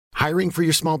Hiring for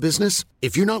your small business?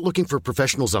 If you're not looking for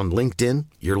professionals on LinkedIn,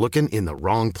 you're looking in the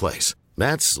wrong place.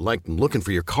 That's like looking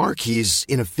for your car keys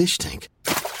in a fish tank.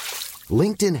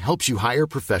 LinkedIn helps you hire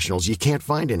professionals you can't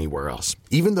find anywhere else,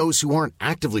 even those who aren't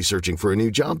actively searching for a new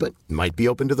job but might be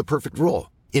open to the perfect role.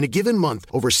 In a given month,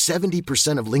 over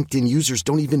 70% of LinkedIn users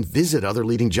don't even visit other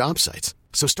leading job sites.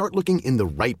 So start looking in the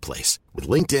right place. With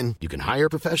LinkedIn, you can hire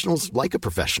professionals like a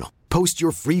professional. Post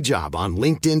your free job on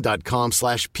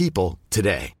linkedin.com/people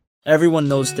today. Everyone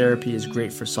knows therapy is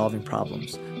great for solving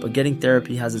problems, but getting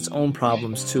therapy has its own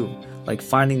problems too, like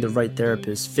finding the right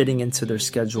therapist, fitting into their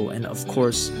schedule, and of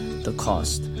course, the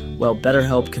cost. Well,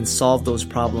 BetterHelp can solve those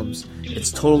problems. It's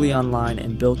totally online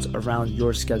and built around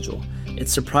your schedule.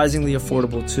 It's surprisingly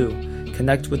affordable too.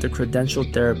 Connect with a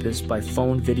credentialed therapist by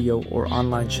phone, video, or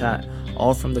online chat,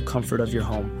 all from the comfort of your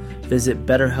home. Visit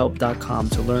BetterHelp.com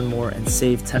to learn more and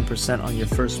save 10% on your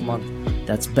first month.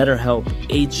 That's BetterHelp,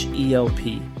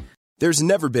 H-E-L-P. There's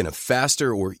never been a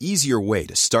faster or easier way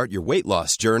to start your weight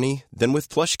loss journey than with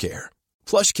PlushCare.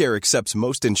 PlushCare accepts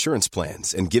most insurance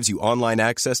plans and gives you online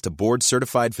access to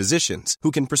board-certified physicians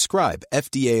who can prescribe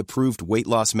FDA-approved weight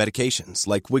loss medications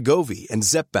like Wegovy and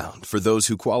Zepbound for those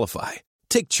who qualify.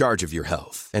 Take charge of your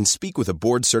health and speak with a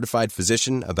board-certified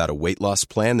physician about a weight loss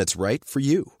plan that's right for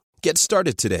you. Get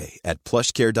started today at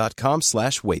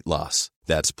plushcare.com/weight loss.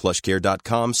 That's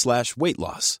plushcare.com/weight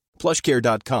loss.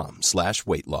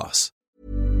 plushcare.com/weight loss.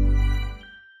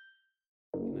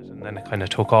 And then it kind of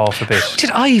took off a bit. Did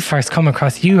I first come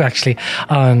across you actually?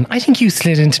 I think you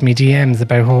slid into me DMs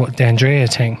about the Andrea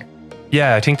thing.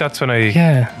 Yeah, I think that's when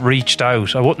I reached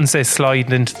out. I wouldn't say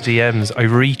sliding into the DMs. I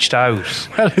reached out.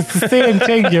 Well, it's the same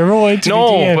thing. You're right.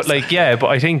 No, but but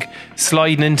I think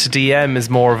sliding into DM is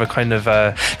more of a kind of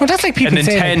no, that's like people an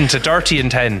intent, a dirty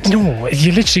intent. No,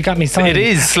 you literally got me signed. It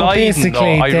is sliding.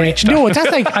 I reached out. No,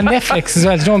 that's like on Netflix as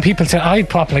well. You know, when people say, I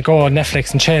pop like, oh,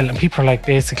 Netflix and chill, and people are like,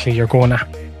 basically, you're going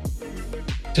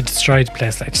to destroy the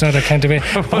place, like, you know, that kind of way.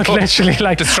 But literally,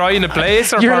 like, destroying a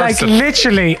place, or you're person? Like,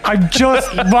 literally, I'm just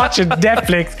watching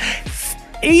Netflix,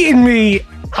 eating me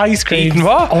ice cream. Eating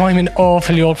what? Oh, I'm an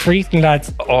awful yoke for eating,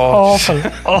 lads. Oh, awful.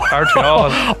 Aren't we all?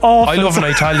 Awful. I love an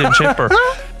Italian chipper.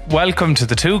 Welcome to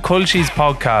the Two Culchies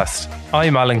podcast.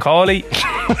 I'm Alan Cawley.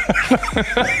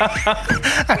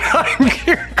 And I'm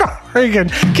Kieran Corrigan.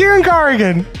 Kieran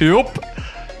Corrigan. Yup.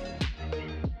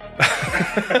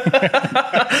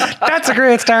 That's a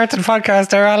great start to the podcast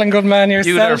there, Alan. Good man yourself.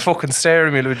 You there fucking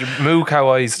staring at me with your moo cow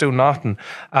eyes doing nothing.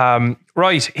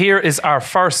 Right, here is our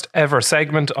first ever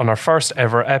segment on our first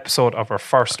ever episode of our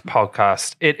first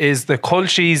podcast. It is the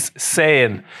Culchies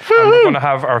saying. And we're going to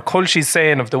have our Culchies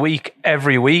saying of the week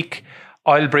every week.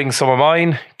 I'll bring some of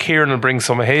mine, Kieran will bring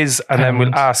some of his, and then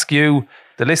we'll ask you,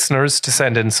 the listeners, to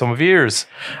send in some of yours.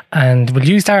 And will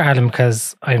you start, Alan,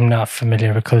 because I'm not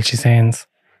familiar with Culchie sayings.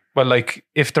 Well, like,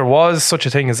 if there was such a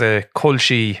thing as a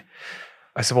Culchie,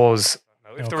 I suppose,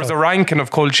 if there was a ranking of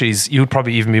Culchies, you'd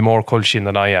probably even be more Culchian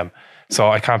than I am. So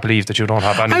I can't believe that you don't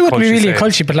have any. I wouldn't be really sayings. a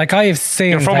Culchie, but like, I have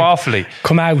sayings. You're from like, Awfully.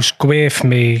 Come out, go away from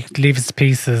me, leave us to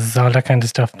pieces, all that kind of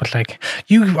stuff. But like,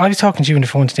 I was talking to you on the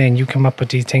phone today and you came up with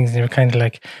these things and you were kind of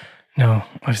like, no,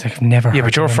 I was like, I've never heard. Yeah,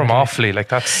 but you're them from Awfully, like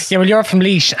that's... Yeah, well, you're from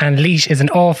Laois, and Laois is an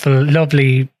awful,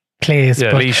 lovely place.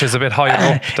 Yeah, Laois is a bit higher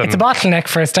up than... It's a bottleneck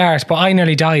for a start, but I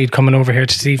nearly died coming over here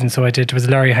to Stephen, so I did. There was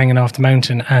a lorry hanging off the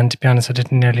mountain, and to be honest, I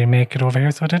didn't nearly make it over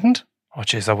here, so I didn't. Oh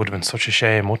jeez, that would have been such a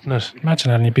shame, wouldn't it?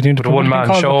 Imagine that, you'd be doing the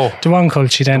one-man show. The one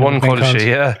Culchie then. The one Culchie,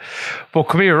 yeah. But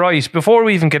come here, right, before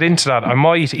we even get into that, I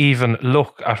might even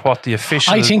look at what the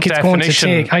official definition of a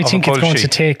Culchie... I think it's going to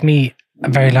take me a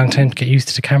very long time to get used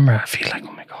to the camera. I feel like,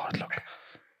 oh my God, look.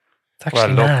 It's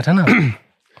actually mad, isn't it?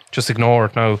 Just ignore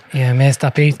it now. Yeah, I may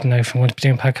stop eating now if I'm going to be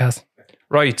doing podcasts.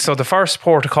 Right, so the first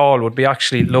port of call would be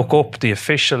actually look up the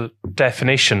official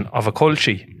definition of a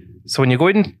Culchie. So when you go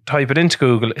in and type it into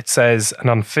Google, it says an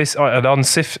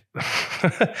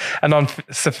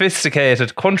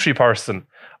unsophisticated country person,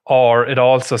 or it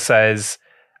also says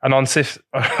an I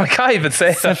can't even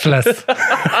say syphilis.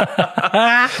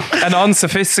 An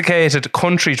unsophisticated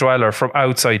country dweller from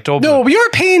outside Dublin. No, but your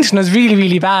painting is really,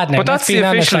 really bad now. But that's the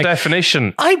official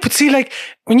definition. I would see, like,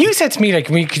 when you said to me, like,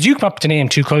 could you come up with the name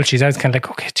Two Culchies? I was kind of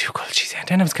like, okay, Two Culchies. And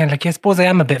then I was kind of like, yeah, I suppose I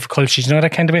am a bit of a Culchie, you know,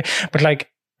 that kind of way. But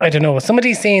like, I don't know. Some of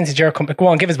these sayings that you're coming, go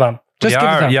on, give us one. Just give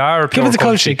us one. Give us a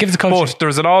Culchie. Give us a Culchie. But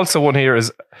there's also one here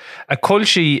is a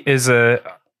Culchie is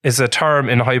a term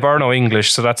in Hiberno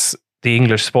English, so that's the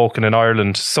English spoken in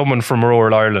Ireland, someone from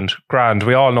rural Ireland. Grand,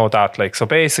 we all know that. Like, so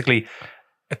basically,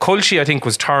 A Culchie, I think,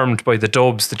 was termed by the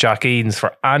Dubs, the Jackeens,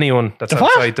 for anyone that's The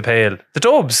what? outside the pale. The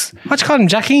Dubs. What do you call them?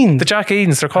 Jackeens? The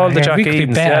Jackeens. They're called the We could be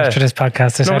Jackeens. better Yeah. for this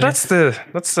podcast. I No, tell you.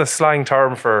 that's the slang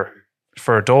term for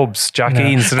Dubs.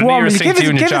 Jackeens. No. Go on, will you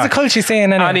give us a Culchie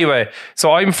saying Anyway,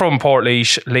 so I'm from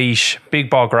Portlaoise, big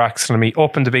bogger accent of me,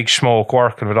 up in the big smoke,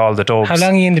 working with all the Dubs. How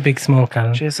long are you in the big smoke,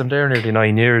 Alan? Jeez, I'm there nearly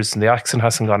 9 years and the accent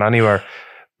hasn't gone anywhere.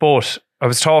 But I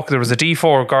was talking, there was a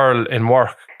D4 girl in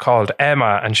work called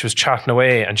Emma, and she was chatting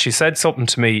away and she said something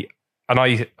to me, and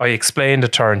I explained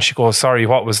it to her, and she goes, sorry,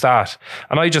 what was that?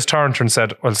 And I just turned to her and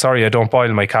said, well, sorry, I don't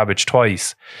boil my cabbage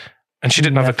twice. And she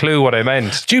didn't have a clue what I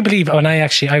meant. Do you believe when I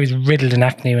was riddled in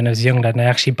acne when I was a young lad, and I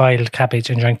actually boiled cabbage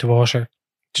and drank the water?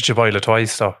 Did you boil it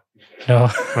twice though?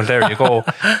 No. Well, there you go.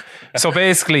 So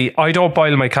basically, I don't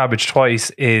boil my cabbage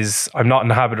twice is I'm not in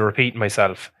the habit of repeating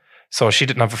myself. So she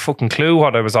didn't have a fucking clue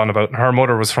what I was on about. And her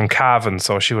mother was from Cavan,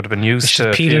 so she would have been used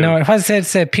to peeling orange. What did it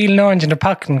say? Peeling orange in their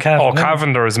pocket in Cavan. Oh,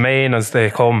 Cavan, they're as main as they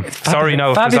come. Sorry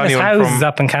now, if there's fabulous anyone houses from...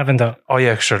 up in Cavan though. Oh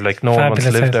yeah, sure, like no one wants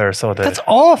to live house. there. So That's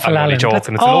awful, I'm only Alan.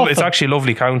 joking. That's It's actually a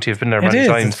lovely county. I've been there It many is,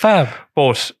 times. it's fab.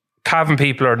 But Cavan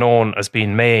people are known as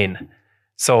being main.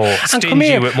 So And come stingy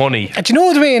here. with money. Do you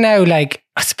know the way now, like,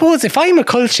 I suppose if I'm a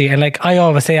Culchie and like I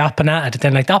always say apanated,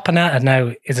 then like the apanated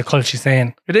now is a Culchie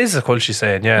saying. It is a Culchie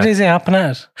saying, yeah. It is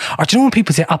apanated. Or do you know when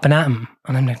people say apanatum?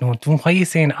 And I'm like, no, why are you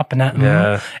saying apanatum?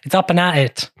 Yeah. It's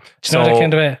apanated. Do you know that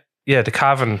kind of way? Yeah, the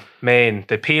Cavan main.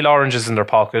 They peel oranges in their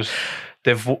pocket.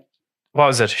 They've, what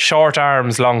was it? Short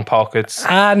arms, long pockets.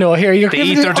 Ah, no, here, you're They eat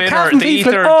giving their dinner- Cavan they eat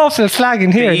people their- awful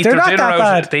flagging here. They eat They're their not dinner that out.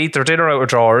 bad. They eat their dinner out of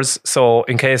drawers. So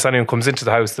in case anyone comes into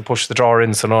the house, they push the drawer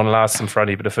in so no one will ask them for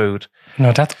any bit of food.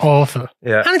 No, that's awful.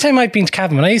 Yeah. Anytime I've been to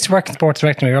Cavan, when I used to work in sports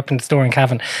directing, we were up in the store in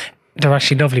Cavan, they're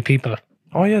actually lovely people.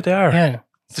 Oh yeah, they are. Yeah.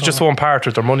 They just won't part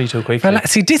with their money too quickly. Well,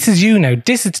 see, this is you now.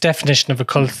 This is the definition of a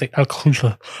culchie.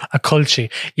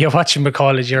 You're watching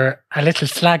McCall, you're a little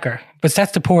slagger. But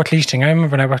that's the Portlaoise thing. I remember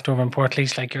when I worked over in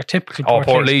Portlaoise, like you're typically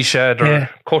Portlaoise, yeah,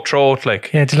 they're cutthroat, like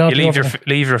Yeah, they'll all you be leave over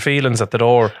leave your feelings at the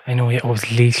door. I know, it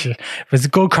was lethal. It was a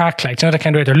good crack, like, you know, that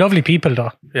kind of way. They're lovely people, though.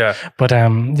 Yeah. But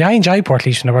yeah, I enjoy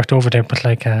Portlaoise when I worked over there, but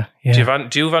like, yeah. Do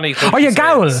you have any? Oh, you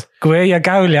gowl. Go away, you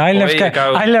gowl. Yeah. I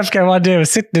left one day, I was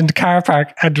sitting in the car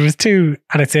park and there was two,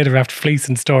 and I'd say they were after fleece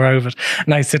and store out of it.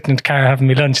 And I was sitting in the car having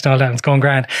my lunch and all that, and it's going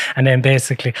grand. And then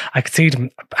basically, I could see them.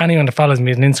 Anyone that follows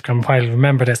me on Instagram will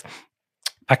remember this.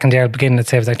 Back in the early beginning, I'd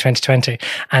say it was like 2020,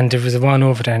 and there was a one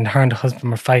over there, and her and the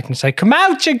husband were fighting. It's like, come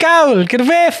out, you gowl, get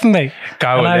away from me.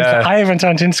 Gowl, and yeah. I went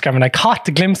on to Instagram and I caught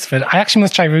the glimpse of it. I actually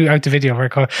must try root out the video where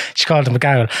she called him a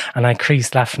gowl, and I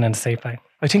creased laughing in the seat line.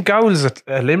 I think gowl is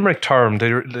a Limerick term.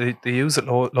 They use it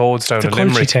loads down The in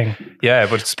Limerick. thing. Yeah,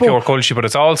 but it's pure Culchie. But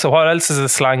it's also, what else is a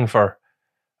slang for?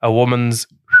 A woman's...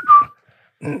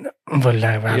 Well,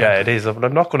 Yeah, it is.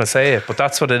 I'm not going to say it, but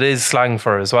that's what it is slang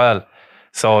for as well.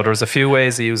 So there's a few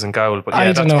ways of using gowl, but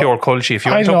yeah, that's pure Culchie. If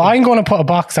you I don't know. I'm going to put a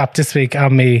box up this week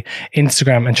on my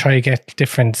Instagram and try to get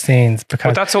different sayings, because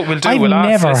but that's what we'll do. I've we'll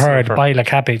ask never heard for... boil a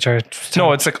cabbage or...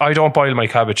 No, it's like I don't boil my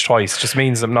cabbage twice. It just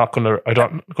means I'm not going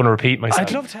to repeat myself.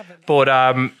 I'd love to have it. But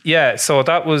yeah, so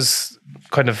that was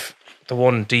kind of the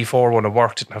one D4 one at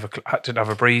work didn't have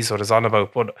a breeze what I was on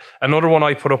about. But another one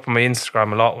I put up on my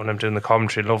Instagram a lot when I'm doing the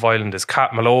commentary in Love Island is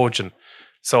Cat Melogian.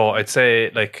 So I'd say,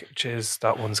 like, geez,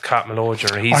 that one's Cat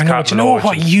Melogian, or he's Cat Melogian. Do you know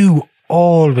what you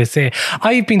always say?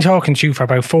 I've been talking to you for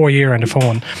about 4 years on the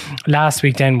phone. Last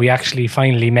week then we actually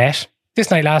finally met. This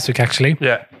night last week actually.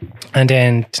 Yeah. And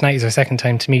then tonight is our second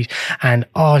time to meet. And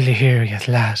all you hear is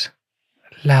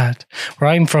lad. Where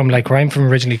I'm from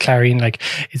originally, Clarine, like,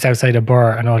 it's outside of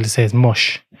Burr, and all they say is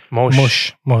mush.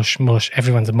 Mush.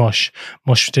 Everyone's a mush.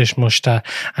 Mush this, mush that.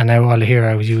 And now all I hear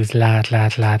I use lad.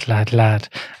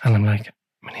 And I'm like,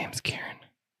 my name's Kieran.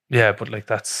 Yeah, but like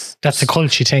that's a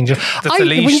Culchie thing. That's a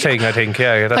leash thing, I think.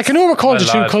 Yeah, that's, like, I know we're called the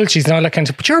two lad. Culchies and all that kind of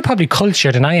stuff, but you're probably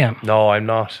cultured than I am. No, I'm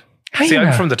not. How See, you I'm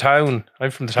not? from the town. I'm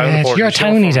from the town Yeah, of Portlaoise. you're a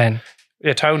townie then.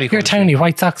 Yeah, townie. You're a Culchie. townie.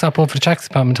 White socks up over the tracks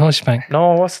department, Tosh Bank.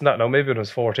 No, it wasn't that. No, maybe when I was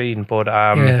 14. But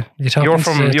Yeah,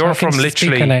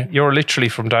 you're literally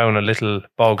from down a little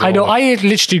bog. I know. I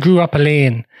literally grew up a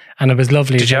lane, and it was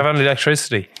lovely. Did you have any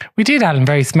electricity? We did, Alan.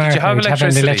 Very smart. Did you have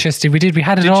electricity? We did. We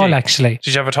had it Did all, you? actually.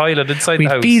 Did you have a toilet inside We the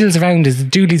had house? fields around us.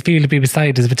 Dooley's field would be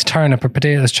beside us with the turnip or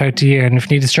potatoes throughout the year. And if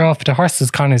you need a straw for the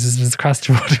horses, Connors was across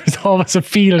the road. There was always a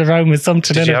field around with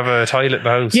something Did in you it. have a toilet in the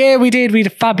house? Yeah, we did. We had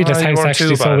a fabulous you house, weren't actually.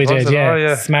 too So bad, we was did. it? Yeah. Oh,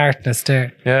 yeah. Smartness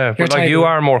there. Yeah, but like you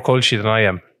are more Culchie than I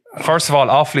am. First of all,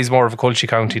 Offaly's more of a Culchie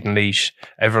county than Laois.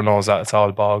 Everyone knows that. It's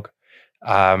all bog.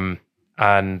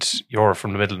 And you're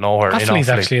from the middle of nowhere. Offaly's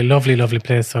actually a lovely, lovely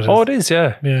place. So Oh, it is,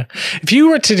 yeah. Yeah. If you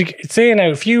were to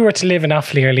live in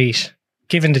Offaly or Laois,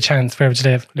 given the chance, where would you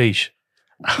live? Laois.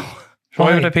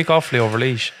 Why would I pick Offaly over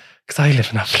Laois? Because I live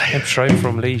in Offaly. I'm sure I'm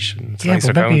from Laois. And it's a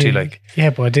nicer county, like.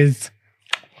 Yeah, but it is.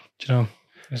 Do you know?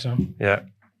 Yeah,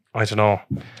 I don't know.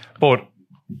 But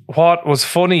what was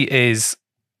funny is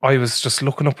I was just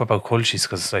looking up about Culchies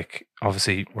because, like,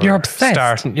 obviously you're obsessed.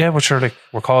 Starting. Yeah, but sure, like,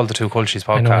 we're called the Two Culchies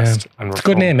podcast. And it's a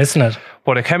good name, isn't it?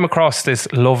 But I came across this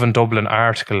Love in Dublin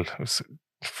article. It was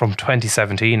from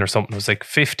 2017 or something. It was like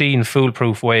 15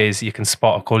 foolproof ways you can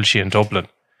spot a Culchie in Dublin.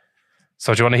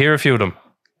 So do you want to hear a few of them?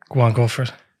 Go on, go for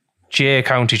it. GA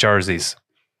County jerseys.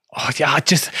 Oh yeah,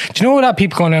 do you know that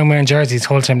people going around wearing jerseys the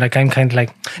whole time? Like I'm kind of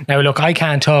like, now look, I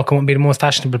can't talk. I won't be the most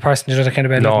fashionable person. Do you know that kind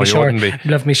of way? No, you wouldn't be.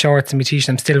 Love me shorts and me t-shirt.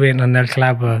 I'm still waiting on El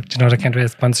Collab. Do you know that kind of way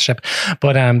sponsorship?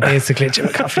 But basically, Jim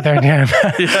Coffee there in the arm.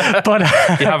 Yeah. But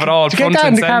you have it all front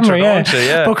and centre, don't you?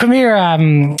 Yeah. But come here,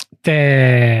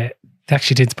 they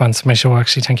actually did sponsor my show.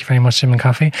 Actually, thank you very much, Jim and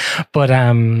Coffee. But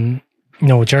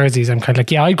no, jerseys, I'm kind of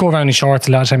like, yeah, I go around in shorts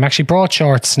a lot of time. I actually brought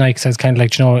shorts tonight because I was kind of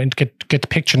like, you know, get the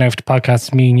picture now for the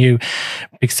podcast, me and you,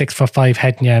 big 6'5"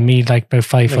 head, and yeah, me like about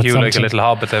 5 foot you something. like a little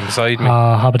hobbit then beside me.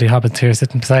 Hobbit here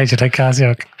sitting beside you like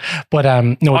Kasyok. But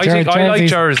no, I like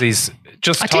jerseys,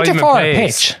 just I time think they're and for a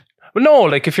place. pitch. Well, no,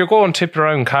 like if you're going tipping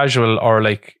around casual or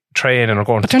like training or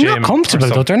going to the gym. They're not comfortable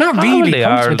though. They're not really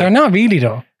comfortable. They're not really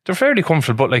though. They're fairly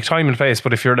comfortable, but like time and place.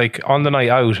 But if you're like on the night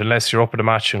out, unless you're up at a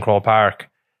match in Crow Park,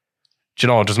 you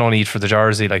know, there's no need for the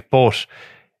jersey. Like, but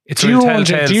it's do you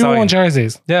own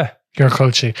jerseys? Yeah, you're a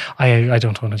Culchie. I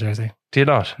don't own a jersey. Do you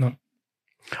not? No.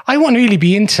 I wouldn't really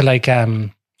be into like. Do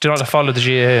you not follow the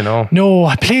GAA? No. No,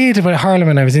 I played with Harlem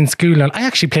when I was in school. I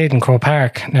actually played in Crow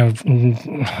Park. Now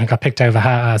I got picked out of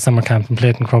a summer camp and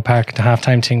played in Crow Park, the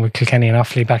halftime thing with Kilkenny and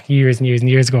Offaly back years and years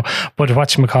and years ago. But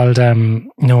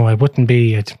whatchamacalled, no, I wouldn't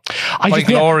be. Mike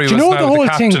Laurie was now the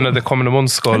captain of the Coming to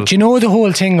Munster. Do you know the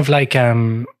whole thing of like?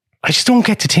 I just don't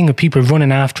get the thing of people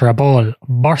running after a ball,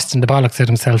 bursting the bollocks at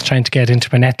themselves, trying to get into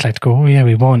a net, like go, oh yeah,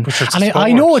 we won. And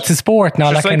I know it's a sport and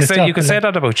all that kind of stuff. You could say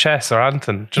that about chess or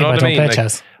anything. Do you know what I mean? I don't play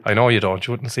chess. I know you don't.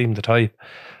 You wouldn't seem the type.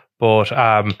 But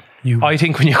I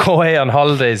think when you go away on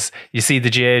holidays, you see the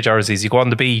GA jerseys, you go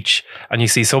on the beach and you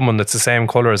see someone that's the same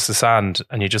colour as the sand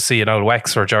and you just see an old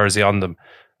Wexford jersey on them.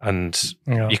 And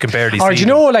you can barely see. Or do you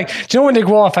know when they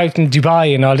go off out in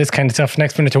Dubai and all this kind of stuff,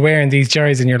 next minute they're wearing these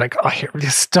jerseys and you're like, oh, here,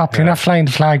 just stop. You're not flying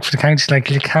the flag for the county.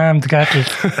 Like, you calm the cattle.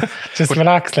 Just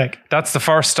relax. Like, that's the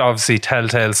first, obviously,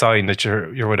 telltale sign that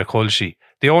you're with a Culchie.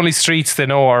 The only streets they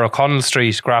know are O'Connell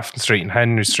Street, Grafton Street and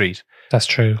Henry Street. That's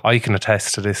true. I can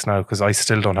attest to this now because I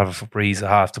still don't have a breeze at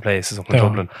half the places up in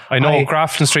Dublin. I know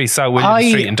Grafton Street, South William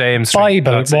Street and Dame Street.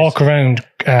 I walk around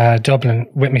Dublin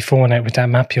with my phone out with that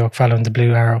map yoke following the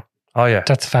blue arrow. Oh yeah,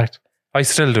 that's a fact. I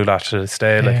still do that to this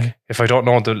day. Like if I don't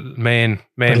know the main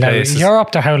places. You're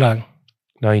up to how long?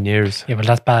 9 years. Yeah, well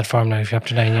that's bad form now. If you're up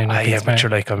to 9 years, yeah, but you're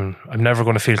like I'm never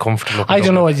going to feel comfortable. I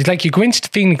don't know. It's like you go into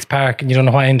Phoenix Park and you don't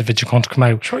know what end of it you're going to come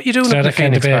out. Sure, you do know the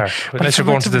Phoenix Park, unless you're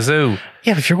going to the zoo.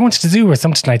 Yeah, but if you're going to the zoo or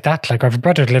something like that, like our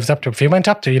brother lives up there. If you went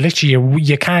up there,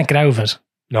 you can't get out of it.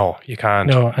 No, you can't.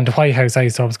 No, and the White House, I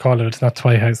used to always call it. It's not the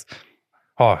White House.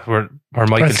 Oh, where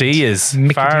Michael D is.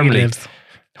 Farmley.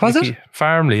 Was it?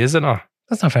 Farmley, is it not?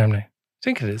 That's not Farmley. I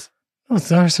think it is. Oh,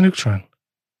 it's Orson Neutron.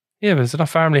 Yeah, but is it not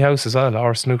Farmley House as well?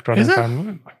 Orson Neutron is and it?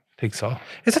 Farmley? I think so.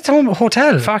 Is that the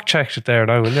hotel? Fact checked it there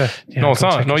now, will you? Yeah, no, it's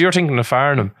not. No, you're thinking of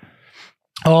Farnham.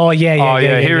 Oh, yeah. Oh,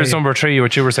 yeah. Here's number 3,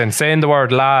 what you were saying the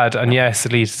word lad and yes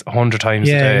at least 100 times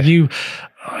a day. Yeah,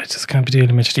 I just can't be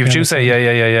dealing with you. Would you say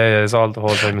yeah is all the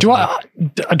whole time? Do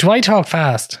I talk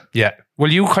fast? Yeah.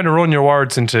 Well, you kind of run your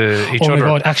words into each other. Oh my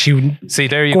God, actually. See,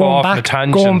 there you go off on a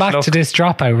tangent. Going back to this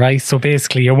dropout, right? So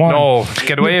basically you're one. No,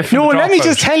 get away from the dropout. No, let me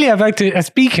just tell you about the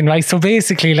speaking, right? So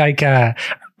basically like,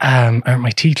 aren't my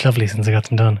teeth lovely since I got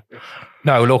them done?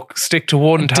 Now look, stick to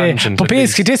one tangent. But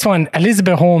basically this one,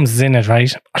 Elizabeth Holmes is in it,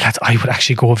 right? I would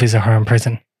actually go visit her in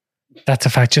prison. That's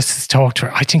a fact, just to talk to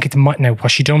her. I think now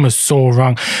what she done was so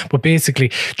wrong. But basically,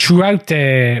 throughout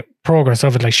the progress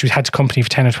of it, like she had the company for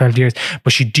 10 or 12 years,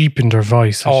 but she deepened her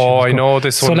voice. I know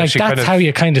this one. So like that's how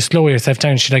you kind of slow yourself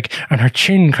down. She like, and her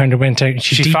chin kind of went out. And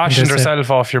she fashioned herself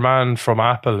off your man from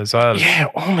Apple as well. Yeah,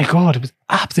 oh my God, it was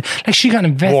absolutely, like she got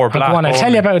invested. I'll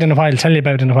tell you about it in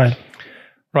a while.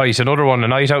 Right, another one, a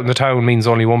night out in the town means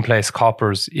only one place,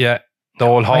 Coppers. Yeah. The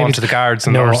old haunt to the guards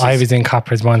and the horses. I was in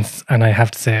Coppers once and I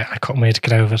have to say I couldn't wait to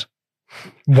get out of it.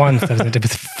 Once it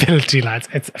was filthy, lads.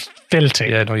 It's filthy.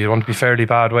 Yeah, no, you want to be fairly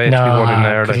bad way to be one in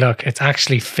there. Like. Look, it's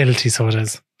actually filthy, so it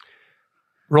is.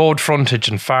 Road frontage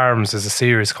and farms is a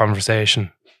serious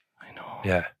conversation. I know.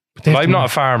 Yeah. But I'm not a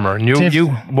farmer. And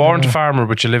you weren't a farmer,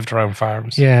 but you lived around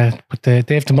farms. Yeah, but they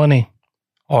have the money.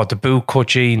 Oh, the boot cut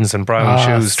jeans and brown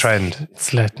shoes trend.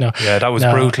 Slit, no. Yeah, that was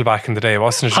brutal back in the day,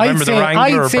 wasn't it? Remember the Wrangler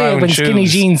I'd or say brown when shoes? skinny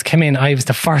jeans came in, I was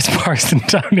the first person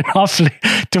down in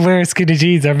Offaly to wear skinny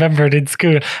jeans. I remember it in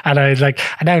school, and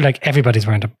now everybody's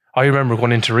wearing them. I remember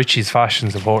going into Richie's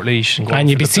Fashions in Portlaoise and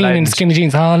you'd be seen in skinny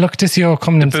jeans. Oh, look, this year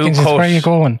coming in skinny jeans. Where are you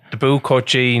going? The boot cut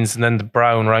jeans and then the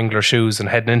brown Wrangler shoes and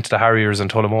heading into the Harriers in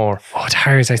Tullamore. Oh, the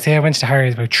Harriers. I went to the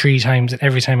Harriers about 3 times, and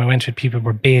every time I went with people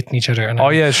were baiting each other. And I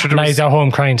was at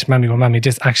home crying to Mammy, Mammy,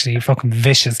 this actually fucking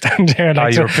vicious down there.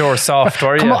 Like, you were pure soft,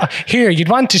 were you? Come on, here, you'd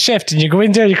want to shift and you go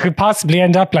in there, you could possibly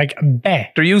end up like a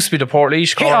bet. There used to be the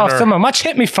Portlaoise corner. Hit off someone. What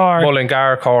hit me for?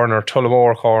 Mullingar corner,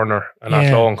 Tullamore corner, and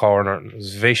Athlone corner. It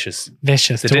was vicious.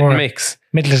 Vicious. They didn't mix.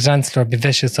 Middle of the dance floor, be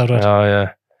vicious. Oh,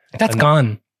 yeah. That's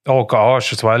gone. Oh,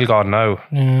 gosh, it's well gone now.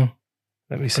 Yeah.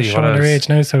 Let me see We're what else. showing our age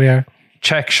now, so we are.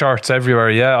 Check shirts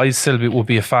everywhere. Yeah, I still would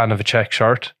be a fan of a check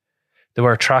shirt. They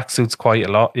wear tracksuits quite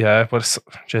a lot. Yeah, but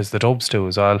the Dubs do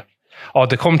as well. Oh,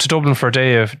 they come to Dublin for a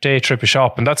day trip of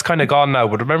shop, and that's kind of gone now.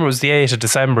 But remember, it was the 8th of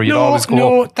December. You'd always go.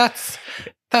 No, that's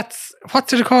what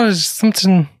did they call it?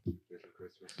 Something.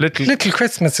 Little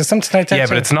Christmas or something like that. Yeah,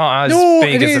 but it's not as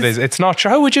big as it is. It's not sure.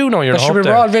 How would you know you're not we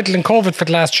were all riddling COVID for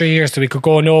the last 3 years, so we could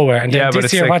go nowhere. And then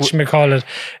this year, call it,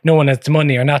 no one has the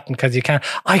money or nothing because you can't.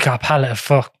 I got a pallet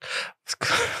of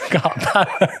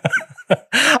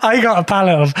I got a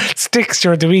pallet of sticks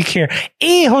during the week here,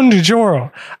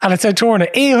 €800, and it's a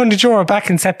tournament, €800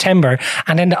 back in September,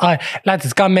 and then lads,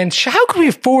 it's gone mental. How could we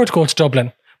afford to go to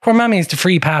Dublin? Poor Mammy is the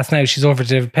free pass now. She's over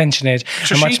to the pension age.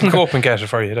 So she can go up and get it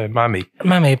for you then, Mammy.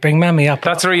 Mammy, bring Mammy up.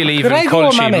 That's real even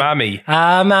Culchie, Mammy.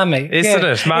 Mammy. Isn't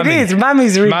it, Mammy? It is.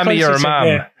 Mammy's a real Mammy or Mam?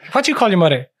 Yeah. What do you call your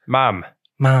mother? Mam.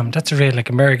 Mam. That's a real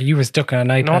American. You were stuck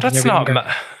on an iPad. No, that's not.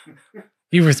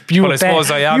 I suppose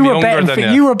I am younger than you.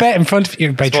 You were bet in front of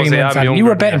you by 3 months. You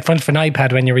were bet in front of an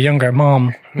iPad when you were younger.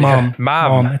 Mom.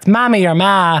 It's Mammy or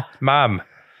Ma. Mam.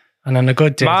 And on a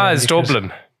good day. Ma is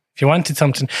Dublin. If you wanted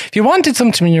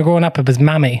something when you're growing up, it was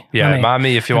Mammy. Yeah,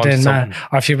 Mammy if you wanted something.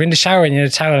 Or if you were in the shower and you had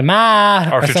a towel, Ma.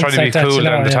 Or if you're trying to be cool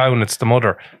down the town, it's the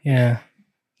mother. Yeah.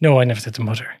 No, I never said the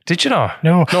mother. Did you not?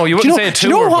 No. No, you wouldn't say it to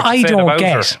her. Do you know what I don't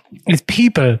get? Is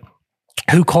people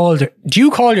who call do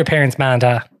you call your parents Ma and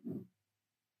Dad?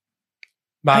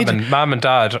 Mum and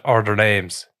Dad are their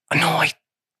names. No, I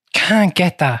can't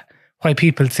get that. Why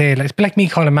people say it's like me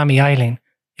calling Mammy Eileen.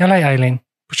 You like Eileen?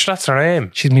 But that's her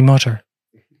name. She's my mother.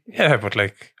 Yeah,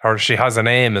 but she has a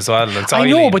name as well. It's I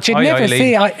Eileen. know, but you'd never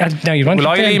say. Now you want. Will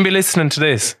Eileen be listening to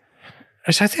this?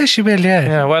 I say she will. Yeah.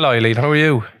 Yeah. Well, Eileen, how are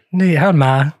you? How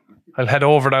Ma? I'll head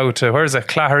over now to where's it?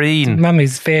 Clahereen.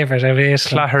 Mammy's favourite. I rate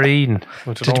Clahereen.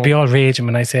 It'd be all raging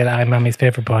when I say that I'm Mammy's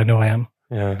favourite, but I know I am.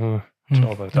 Yeah. Don't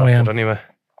know about that. But anyway,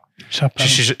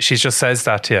 she just says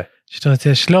that to you. She does.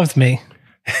 Yeah, she loves me.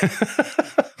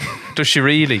 Does she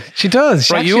really? She does.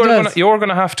 Right, you're going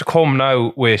to have to come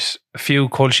now with a few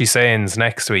Culchie sayings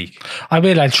next week. I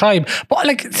will. I'll try.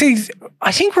 But see,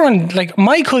 I think we're on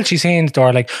my Culchie sayings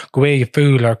are go away, you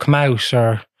fool, or come out,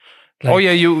 or. Oh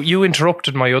yeah, you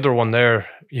interrupted my other one there.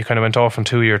 You kind of went off on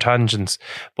 2 of your tangents,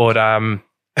 but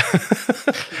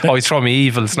he's throwing me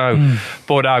evils now.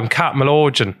 But Cat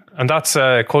Melodeon, and that's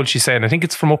Culchie saying. I think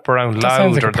it's from up around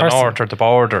Loud or the north or the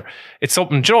border. It's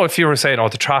something. Do you know, if you were saying,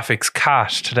 the traffic's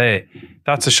cat today,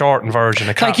 that's a shortened version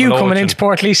of Cat Like you Melodeon. coming into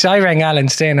Portlaoise, I rang Alan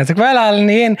today and I was like, well, Alan,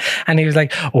 Ian, and he was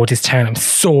like, oh, this town, I'm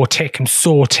so tick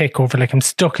over, I'm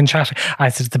stuck in traffic. I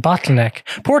said, it's a bottleneck.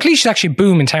 Portlaoise is actually a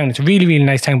booming town. It's a really, really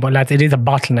nice town, but lads, it is a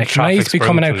bottleneck. When I used to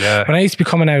be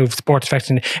coming out of Sports Effect,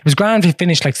 and it was grand if you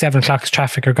finished 7 o'clock,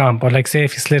 traffic are gone, but say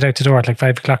if you slid out the door at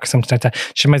 5 o'clock or something like that,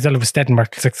 she might as well have stayed in work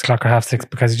till 6 o'clock or 6:30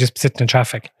 because you just sitting in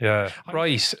traffic. Yeah.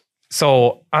 Right.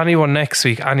 So anyone next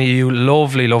week, any of you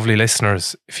lovely, lovely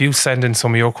listeners, if you send in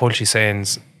some of your Culchie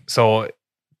sayings, so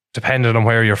depending on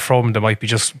where you're from, they might be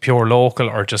just pure local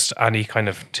or just any kind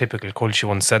of typical Culchie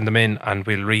ones, send them in and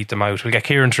we'll read them out. We'll get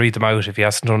Kieran to read them out if he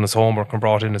hasn't done his homework and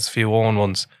brought in his few own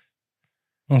ones.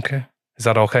 Okay. Is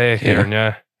that okay, Kieran?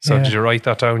 Yeah. So did you write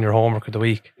that down, your homework of the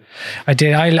week? I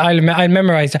did. I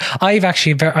memorised it. I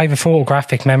have a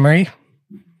photographic memory.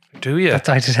 Do you? That's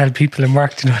I had to tell people in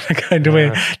work, that kind of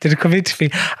way. Did it come into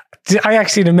me? I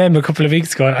actually remember a couple of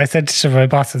weeks ago, I said to my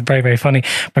boss, it's very, very funny,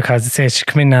 because it says she'd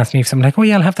come in and ask me if something oh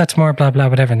yeah, I'll have that tomorrow, blah, blah,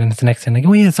 whatever. And then it's the next thing,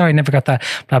 oh yeah, sorry, never got that,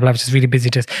 blah, blah, which is really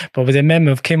busy just. But with a meme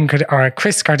of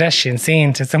Chris Kardashian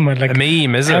saying to someone a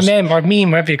meme, is it? A meme, or meme,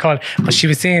 whatever you call it. But she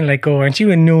was saying aren't you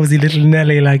a nosy little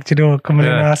Nelly, coming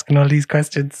in and asking all these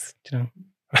questions,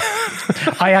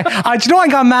 I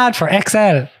got mad for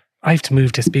XL. I have to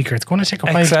move the speaker. It's going to take a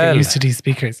while to get used to these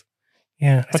speakers.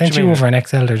 Yeah, I sent you over an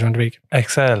XL there during the week.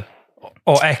 XL.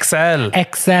 Oh, XL.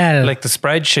 XL. Like the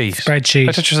spreadsheet. Spreadsheet.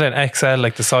 I thought you were saying XL,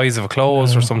 like the size of a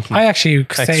clothes or something. I actually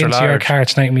sat into your car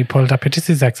tonight and we pulled up. This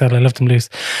is XL. I love them loose.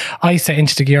 I sat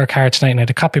into your car tonight and I had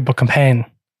a copybook and pen.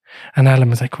 And Alan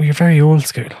was like, "Oh, you're very old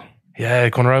school." Yeah,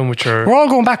 going around with your... We're all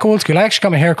going back old school. I actually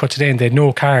got my hair cut today and they had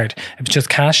no card. It was just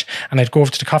cash. And I'd go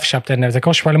over to the coffee shop then and I was like,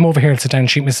 "Oh, while I'm over here, I'll sit down and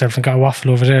treat myself." And got a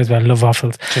waffle over there as well. I love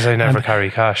waffles. Because I never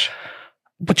carry cash.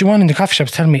 But you want in the coffee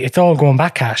shops telling me it's all going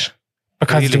back cash.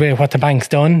 Because of the way what the bank's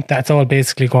done, that's all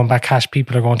basically going back cash.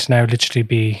 People are going to now literally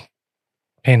be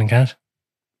paying in cash.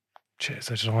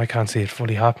 Jeez, I don't know. I can't see it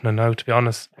fully happening now, to be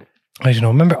honest. I don't know.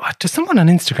 Remember, there's someone on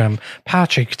Instagram,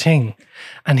 Patrick Ting,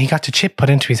 and he got the chip put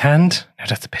into his hand. Now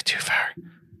that's a bit too far.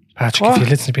 Patrick, if you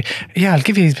listen to me, yeah, I'll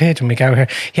give you his page when we go here.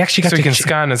 He actually got so he can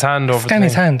scan his hand over. Scan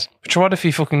his hand. But what if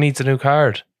he fucking needs a new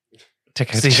card? So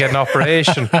he get an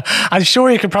operation. I'm sure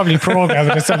you could probably program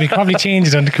it or something. You could probably change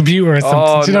it on the computer or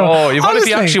something. Oh, no. What if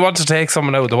you actually want to take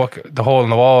someone out of the hole in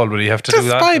the wall? Would you have to do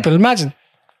that? Bible, imagine.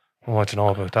 Oh, I don't know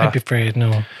about that. I'd be afraid,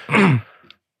 no.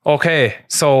 Okay,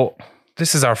 so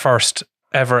this is our first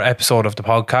ever episode of the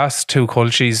podcast, Two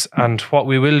Culchies, and what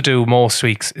we will do most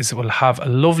weeks is we'll have a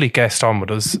lovely guest on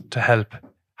with us to help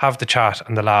have the chat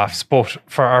and the laughs. But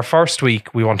for our first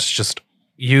week, we want to just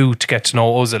you to get to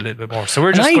know us a little bit more. So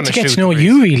we're just going to get to know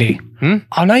you really. And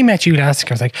I met you last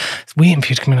week. I was like, waiting for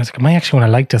you to come in. I was like, am I actually going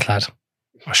to like this lad?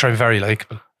 I'm sure I'm very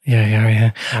likeable.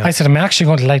 Yeah. I said, I'm actually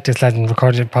going to like this lad and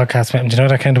record a podcast with him. Do you know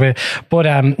that kind of way?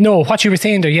 But no, what you were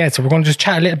saying there, so we're going to just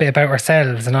chat a little bit about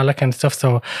ourselves and all that kind of stuff.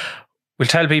 So we'll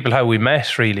tell people how we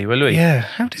met, really, will we? Yeah,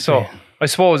 how did we? I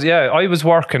suppose, I was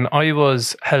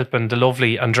helping the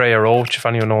lovely Andrea Roach, if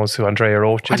anyone knows who Andrea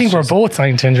Roach is. I think we're both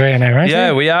signed to Andrea now, right?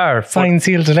 Yeah, we are. Signed,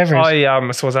 sealed, delivered.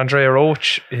 I suppose Andrea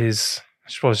Roach is, I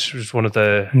suppose she was one of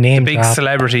the big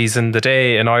celebrities in the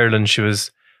day in Ireland. She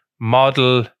was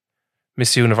model,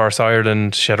 Miss Universe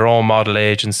Ireland. She had her own model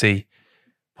agency,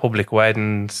 public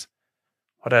weddings.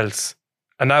 What else?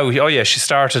 And now, she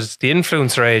started the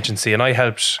influencer agency and I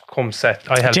helped Do you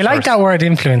like that word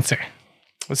influencer?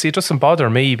 Well, see, it doesn't bother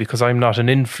me because I'm not an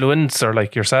influencer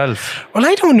like yourself. Well,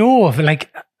 I don't know. I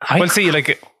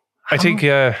think...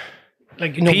 you're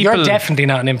definitely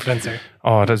not an influencer.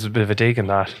 Oh, there's a bit of a dig in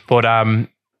that. But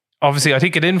obviously, I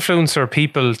think an influencer,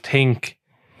 people think...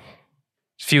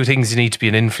 Few things you need to be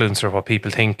an influencer, what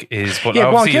people think is... But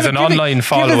obviously, it's an online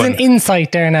following. Give us an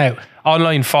insight there now.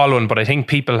 Online following, but I think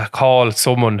people call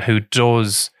someone who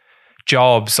does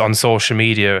jobs on social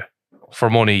media for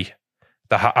money...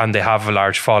 and they have a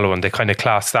large following, they kind of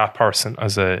class that person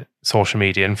as a social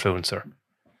media influencer.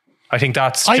 I think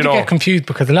that's... I get confused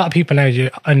because a lot of people now...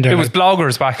 It was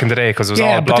bloggers back in the day because it was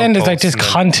all blog but then there's like this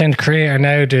content creator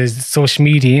now, there's social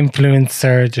media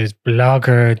influencer, there's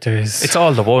blogger, there's... It's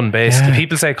all the one, basically. Yeah.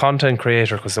 People say content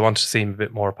creator because they want to seem a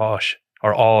bit more posh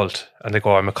or alt, and they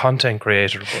go, I'm a content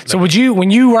creator. So would you,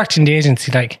 when you worked in the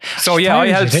agency, like... So I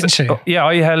helped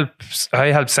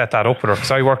set that up with her because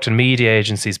I worked in media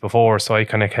agencies before, so I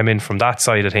kind of came in from that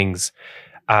side of things.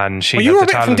 And she you were a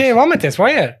bit from day one with this, were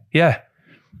you? Yeah.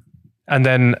 And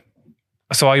then,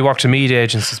 so I worked in media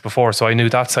agencies before, so I knew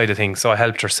that side of things, so I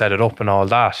helped her set it up and all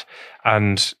that.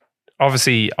 And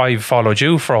obviously, I followed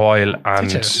you for a while,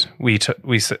 and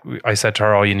I said to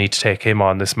her, "Oh, you need to take him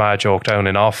on this mad joke down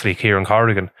in Offaly here in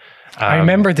Corrigan." I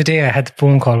remember the day I had the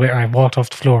phone call with her. I walked off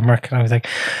the floor, Merck, and I was like,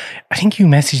 "I think you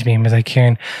messaged me and was like,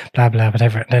 Kieran, blah blah,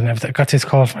 whatever." And then I got this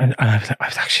call from, and I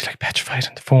was actually like petrified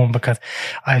on the phone because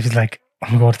I was like, "Oh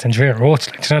my God, it's Andrea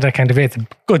Roach." Like, you know, that kind of way. It's a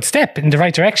good step in the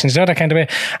right direction. You know, that kind of way.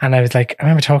 And I was like, I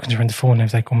remember talking to her on the phone. And I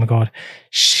was like, "Oh my God,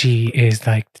 she is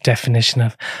like the definition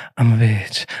of I'm a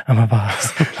bitch, I'm a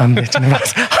boss, I'm a bitch, I'm a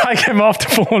boss." I came off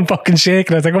the phone fucking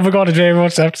shaking. I was like, "Oh my God, Andrea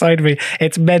Roach outside of me.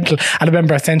 It's mental." And I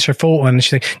remember I sent her a photo and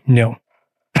she's like, "No."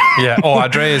 Yeah. Oh,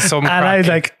 Andrea is some. And I was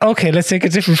like, "Okay, let's take a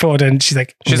different photo." And she's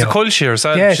like, "She's a Culchie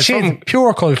herself." Yeah, she's from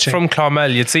pure Culchie. From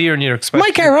Clonmel. You'd see her and you'd expect.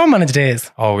 Might get her on one of the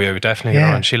days. Oh yeah, we definitely get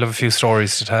her on. She'll have a few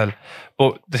stories to tell.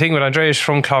 But the thing with Andrea, she's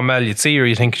from Clonmel. You'd see her,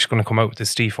 you think she's going to come out with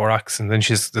this D4 accent. Then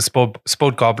she's the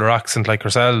spud gobbler accent like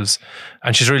ourselves,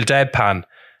 and she's real deadpan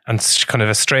and she's kind of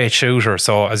a straight shooter.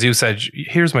 So as you said,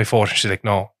 here's my photo. And she's like,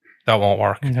 "No, that won't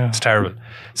work. No. It's terrible."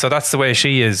 So that's the way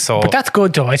she is. So, but that's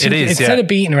good though. I think instead of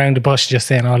beating around the bush, just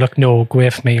saying, "Oh look, no, go away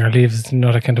from me," or leave us,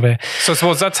 another kind of way. So I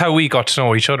suppose that's how we got to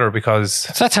know each other, because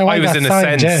so that's how I was got in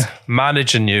signed, a sense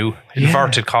managing you,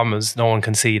 inverted commas. No one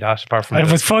can see that apart from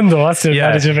it. Was fun though. That's it,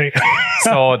 managing me.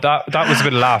 So that was a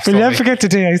bit of laugh. We'll never forget the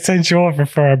day I sent you over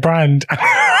for a brand.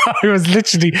 I was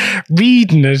literally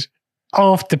reading it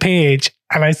off the page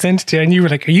and I sent it to you and you were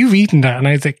like, are you reading that? And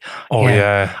I was like, oh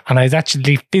yeah. And I was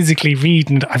actually physically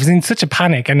reading it. I was in such a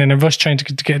panic and in a rush trying to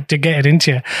get it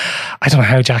into you. I don't know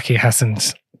how Jackie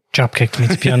hasn't drop kicked me,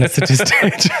 to be honest, at this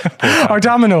stage. Or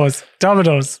Dominoes.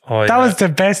 Oh, that was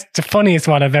the funniest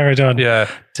one I've ever done. Yeah.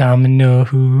 Domino.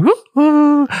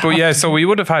 But yeah, so we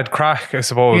would have had crack, I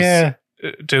suppose,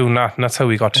 doing that. And that's how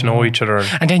we got to know each other.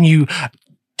 And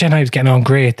then I was getting on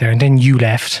great there. And then you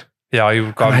left. Yeah,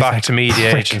 I've gone back to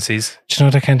media agencies. Do you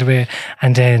know that kind of way?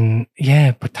 And then,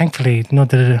 but thankfully,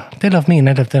 they love me and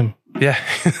I love them. Yeah.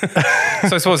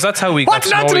 So I suppose that's how we got to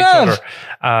know each other.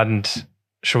 And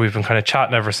sure, we've been kind of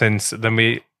chatting ever since. Then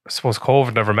I suppose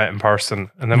COVID never met in person.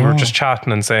 And then we were just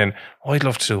chatting and saying, I'd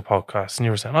love to do a podcast. And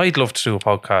you were saying, I'd love to do a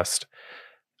podcast.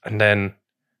 And then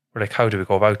we're like, how do we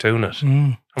go about doing it?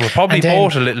 And we're probably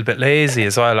both a little bit lazy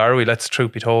as well, are we? Let's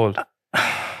truth be told.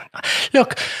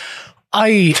 Look,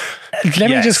 let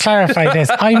me just clarify this.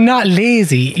 I'm not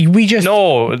lazy. We just...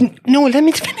 No, let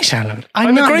me finish, Alan.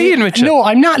 I'm not agreeing with you. No,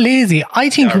 I'm not lazy. I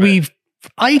think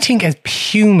I think as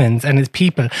humans and as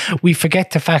people, we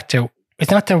forget the fact that it's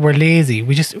not that we're lazy.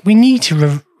 We need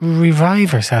to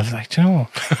revive ourselves. Like, do you know?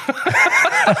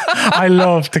 I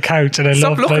love the couch and I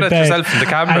love my bed. Stop looking at yourself in the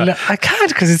camera. I can't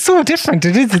because it's so different.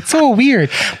 It's so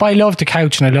weird. But I love the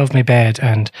couch and I love my bed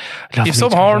and I love you've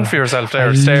some horn for yourself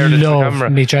there, staring into the camera. I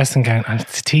love my dressing gown and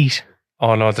it's the teeth.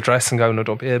 Oh no, the dressing gown, I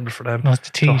don't be able for them. No, it's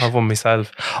the teeth. I don't have one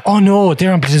myself. Oh no,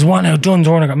 there's one out done.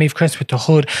 I got me for Chris with the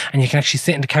hood and you can actually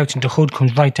sit in the couch and the hood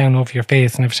comes right down over your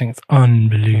face and everything. It's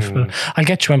unbelievable. I'll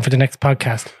get you one for the next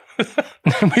podcast.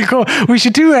 We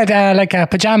should do it like a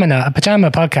pajama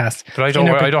podcast. But I don't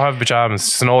have pajamas.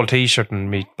 It's an old t-shirt and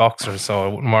me boxers, so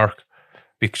it wouldn't work.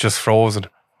 Be just frozen.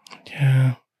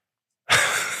 Yeah.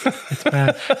 It's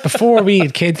bad. Before we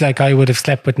had kids, like I would have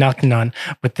slept with nothing on,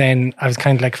 but then I was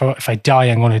kind of like, if I die,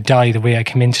 I'm going to die the way I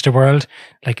came into the world,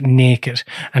 like naked.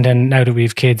 And then now that we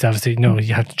have kids, obviously, no,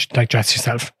 you have to like dress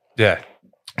yourself. Yeah.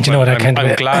 Do you know what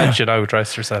I'm glad you now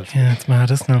dress yourself. Yeah, it's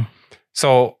mad, isn't it?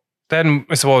 So then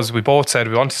I suppose we both said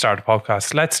we want to start a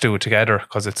podcast. Let's do it together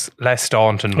because it's less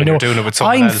daunting when you're doing it with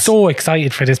someone else. I'm so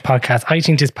excited for this podcast. I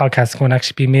think this podcast is going to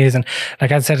actually be amazing.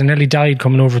 Like I said, I nearly died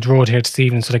coming over the road here this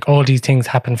evening. So like all these things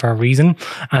happen for a reason.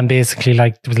 And basically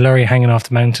like there was Larry hanging off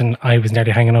the mountain. I was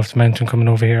nearly hanging off the mountain coming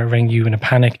over here. I rang you in a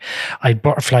panic. I had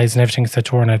butterflies and everything. So I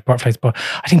tore and I had butterflies. But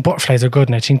I think butterflies are good.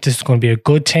 And I think this is going to be a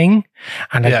good thing.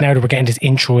 And like now that we're getting this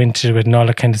intro into it and all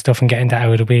that kind of stuff and getting that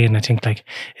out of the way. And I think like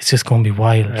it's just going to be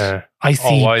wild. Yeah. I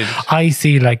think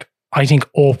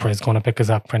Oprah is going to pick us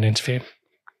up for an interview.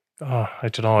 Oh, I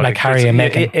don't know. Like Harry and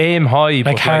Meghan. Aim high.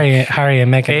 Like Harry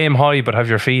and Meghan. Aim high, but have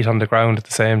your feet on the ground at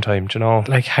the same time, do you know?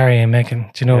 Like Harry and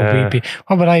Meghan. Do you know what we'd be?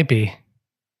 What would I be?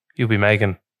 You'd be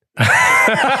Meghan. No,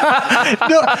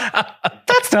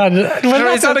 that's not...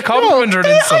 Well, is that a compliment or an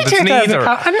insult? It's neither.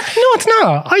 No, it's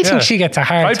not. I think she gets a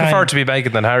hard time. I prefer to be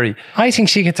Meghan than Harry. I think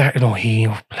she gets a... No,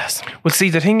 bless him. Well,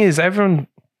 see, the thing is, everyone...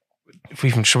 we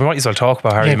might as well talk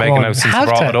about Harry and Meghan now since we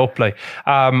brought it up. Like,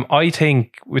 I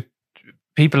think with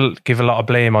people give a lot of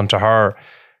blame onto her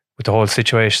with the whole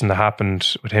situation that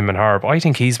happened with him and her, but I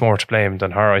think he's more to blame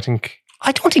than her. I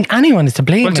don't think anyone is to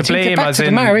blame. Well, to blame as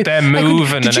in them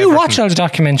moving. Did you watch all the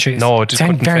documentaries? No, I just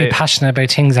I'm very passionate about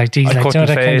things like these. I couldn't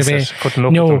face it. Couldn't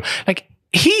look at them. Like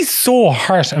he's so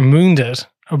hurt and wounded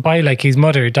by like his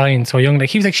mother dying so young. Like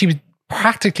he was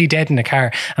practically dead in the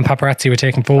car and paparazzi were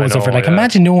taking photos of her. Like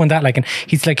imagine knowing that. Like, and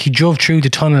he's like he drove through the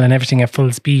tunnel and everything at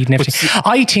full speed and everything.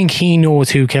 I think he knows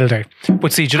who killed her.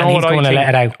 But see, do you know what I think? Let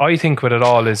it out. I think with it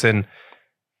all is in.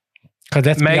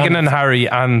 Meghan and Harry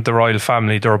and the royal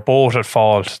family, they're both at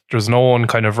fault. There's no one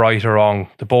kind of right or wrong.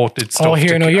 They both did stuff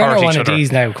you're not one of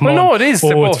these now. Come on. No, it is.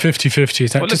 It's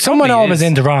 50-50. There's someone always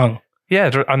in the wrong.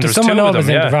 Yeah, and there's someone two of always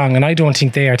them, in the wrong, and I don't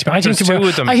think they are. I think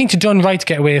they're done right to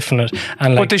get away from it.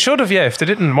 And but they should have, if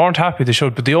they weren't happy, they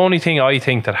should. But the only thing I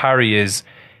think that Harry is,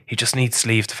 he just needs to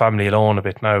leave the family alone a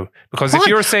bit now. Because if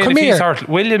you're saying he's hurt,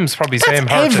 William's probably saying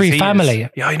hurt as he is. Every family.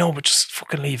 Yeah, I know, but just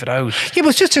fucking leave it out. Yeah, but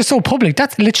it's just so public.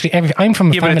 That's literally every. I'm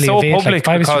from a family of 8. Like if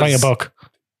I was to write a book,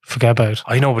 forget about it.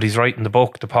 I know, but he's writing the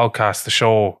book, the podcast, the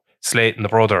show, slating the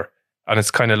brother, and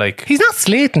it's kind of like he's not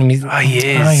slating him. He is. Oh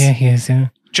yeah, he is. Yeah.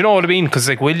 Do you know what I mean? Because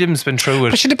like William's been through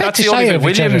it. That's the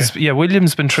only thing.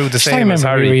 William's been through the same as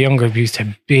Harry. When we were younger, we used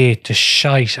to beat the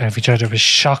shite out of each other. It was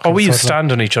shocking. Oh, we used to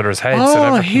stand on each other's heads.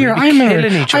 I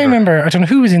remember. I don't know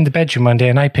who was in the bedroom one day,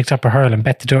 and I picked up a hurl and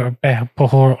bet the door,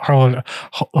 put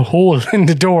a hole in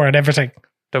the door and everything.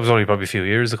 That was only probably a few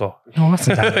years ago. No, it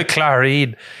wasn't that.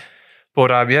 Clarine.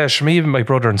 But yeah, for me, even my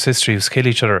brother and sister used to kill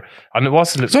each other. And it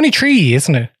wasn't... It's only 3,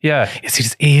 isn't it? Yeah. You see,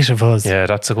 there's 8 of us. Yeah,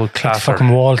 that's a good Like class. fucking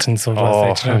Waltons. So Oh,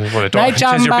 was like, well, Night,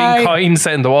 John, you're bye. being kind,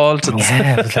 saying the Waltons.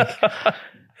 Yeah, it was like,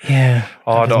 yeah.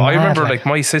 Oh It no! was I mad, remember like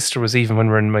my sister was even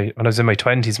when I was in my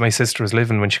 20s. My sister was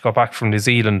living when she got back from New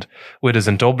Zealand with us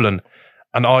in Dublin,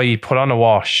 and I put on a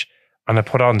wash, and I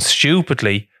put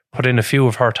in a few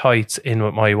of her tights in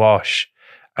with my wash,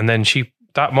 and then she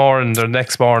that morning, the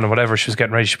next morning, whatever, she was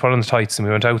getting ready. She put on the tights, and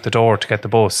we went out the door to get the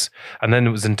bus, and then it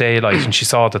was in daylight, and she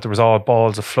saw that there was all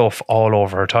balls of fluff all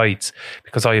over her tights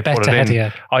because I had put it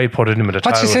in. I put it in with a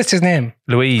towel. What's your sister's name?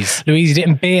 Louise. Louise, you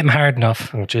didn't bait him hard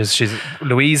enough.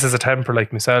 Louise has a temper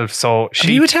like myself, so Have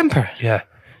you a temper? Yeah.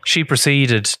 She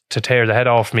proceeded to tear the head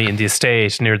off me in the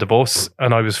estate near the bus,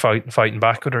 and I was fighting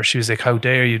back with her. She was like, "How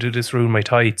dare you do this, ruin my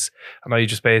tights?" And I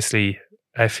just basically,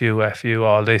 F you,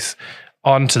 all this.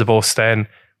 Onto the bus then.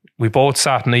 We both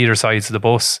sat on either sides of the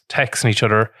bus, texting each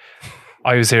other.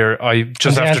 I was here, I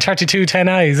just after... 32 10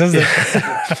 eyes, isn't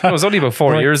it? It was only about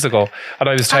 4 years ago, and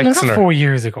I was texting her. 4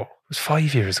 years ago. It was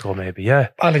 5 years ago maybe, yeah.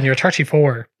 Alan, you're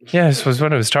 34. Yeah, this was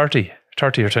when I was 30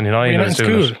 or 29. Were you I not was in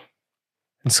doing school? it.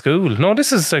 In school? No,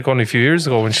 this is like only a few years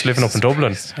ago when she's living up in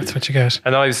Dublin. That's what you get.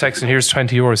 And I was texting, here's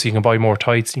 20 euros so you can buy more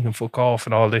tights, you can fuck off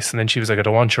and all this. And then she was like, I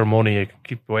don't want your money,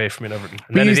 keep it away from me and everything.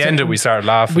 And then at the end of it, we started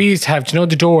laughing. We used to have, do you know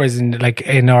the doors in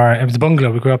our, it was a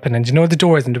bungalow we grew up in, and do you know the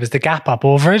doors and there was the gap up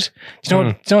over it? Do you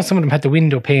know some of them had the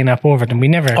window pane up over it, and we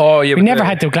never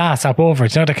had the glass up over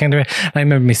it, you know, that kind of way. And I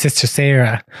remember my sister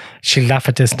Sarah, she'll laugh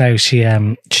at this now, she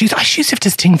used to have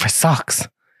this thing for socks.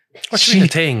 What's the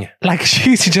thing? Like,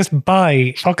 she used to just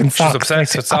buy fucking socks. She's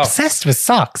obsessed with socks. Obsessed with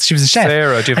socks. She was a chef.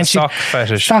 Sarah, do you have a sock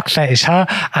fetish? Sock fetish, huh?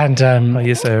 And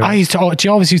she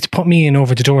always used to put me in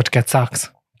over the door to get socks.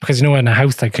 Because, you know, in a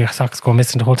house, like, socks go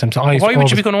missing the whole time. So why would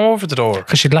you be going over the door?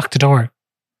 Because she'd lock the door.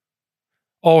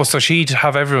 Oh, so she'd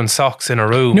have everyone's socks in her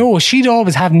room? No, she'd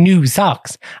always have new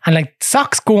socks. And, like,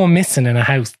 socks go missing in a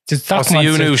house. So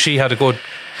you knew she had a good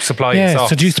supply of socks?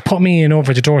 So she used to put me in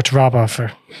over the door to rob off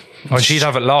her. Oh, she'd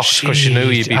have it locked because she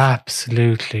knew you'd be...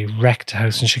 absolutely wrecked the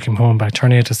house, and she came home by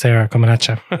Tornado Sarah coming at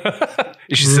you.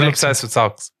 Is she still obsessed with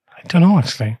socks? I don't know,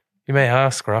 actually. You may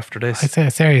ask her after this. I'd say,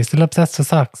 Sarah, you're still obsessed with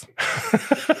socks?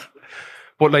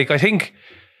 But, like, I think...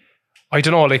 I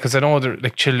don't know, like, because I know they're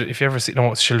like children. If you ever see,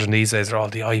 what's children these days, they're all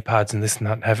the iPads and this and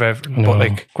that and have everything. No. But,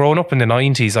 like, growing up in the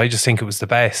 90s, I just think it was the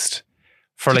best.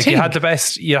 For, like, you had the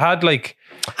best... You had, like...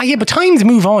 Yeah, but times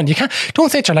move on. You can't.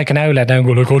 Don't say you're like an outlet now and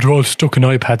go like, oh, they're all stuck in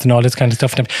iPads and all this kind of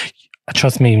stuff.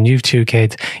 Trust me, when you've 2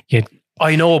 kids,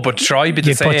 I know, but try be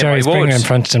the same. Put Jerry Springer in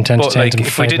front of them 10 to 10. Like,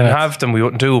 if we didn't have them, we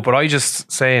wouldn't do it. But I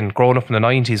just saying, growing up in the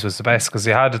 90s was the best because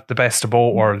you had the best of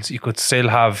both worlds. You could still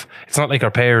have. It's not like our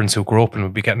parents who grew up and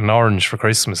would be getting an orange for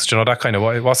Christmas. Do you know that kind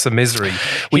of? What's the misery?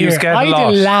 We used to get a lot.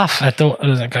 I did laugh at the.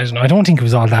 Like, I don't know. I don't think it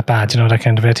was all that bad. You know, that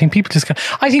kind of way. I think people just.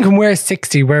 I think when we're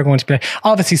 60, we're going to be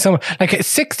obviously some like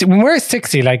 60. When we're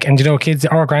 60, like, and you know, kids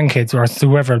or grandkids or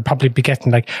whoever will probably be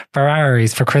getting like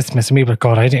Ferraris for Christmas, and we be like,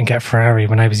 God, I didn't get a Ferrari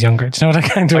when I was younger. Do you know that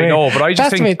kind of way? I know, but I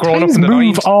just think growing up in the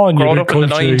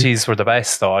 90s were the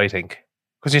best, though. I think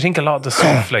because you think a lot of the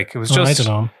stuff, like it was just. I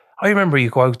don't know. I remember you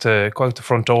go out the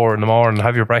front door in the morning,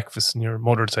 have your breakfast, and your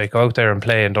mother would say, "Go out there and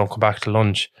play, and don't come back to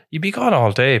lunch." You'd be gone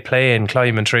all day playing,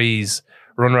 climbing trees,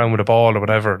 run around with a ball or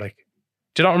whatever. Like,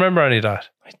 do you not remember any of that?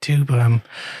 I do, but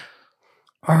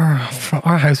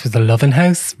our house was a loving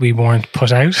house. We weren't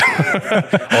put out.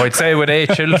 I'd say with 8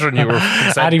 children, you were.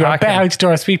 Addy, you were bet out the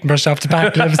door, sweep and brush off the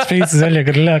back, live pieces. Earlier,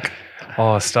 good luck.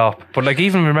 Oh, stop. But like,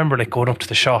 even remember like going up to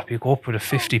the shop, you go up with a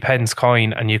 50 pence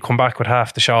coin and you come back with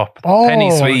half the shop. Oh,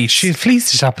 penny sweets. She's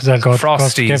fleeced the shop as well.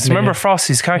 Frosties. Remember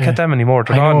Frosties? Can't get them anymore.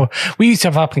 They're gone. We used to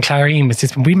have up in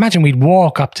Clarine. We imagine we'd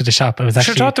walk up to the shop. It was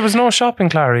actually. I thought there was no shop in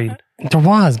Clarine. There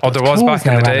was. Oh, there was back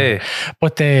in the day.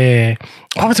 But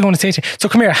what was I going to say to you? So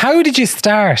come here. How did you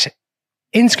start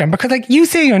Instagram? Because like you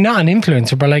say you're not an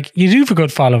influencer, but like you do have a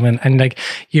good following and like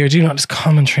you're doing all this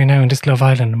commentary now in this Love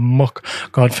Island muck.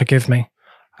 God forgive me.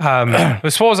 I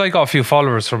suppose I got a few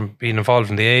followers from being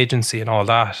involved in the agency and all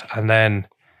that, and then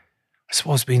I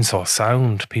suppose being so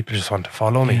sound, people just want to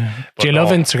follow me. Yeah. Do you love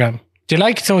Instagram? Do you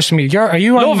like social media? Are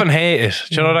you love and hate it?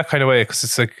 Do you know that kind of way? Because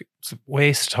it's like it's a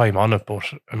waste of time on it, but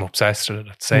I'm obsessed with it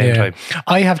at the same time.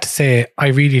 I have to say, I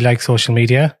really like social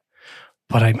media,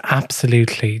 but I'm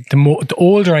absolutely the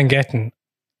older I'm getting,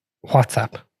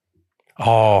 WhatsApp.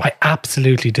 Oh, I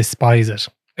absolutely despise it.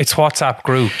 It's WhatsApp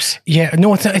groups. Yeah,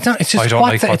 no, it's not. It's just WhatsApp.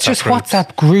 Like it's just groups.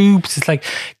 WhatsApp groups. It's like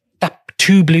that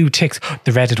 2 blue ticks.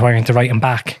 The red wire and the right and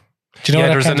back. Do you know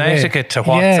there's an etiquette to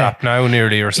WhatsApp now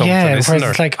nearly or something, isn't there?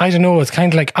 It's like, I don't know, it's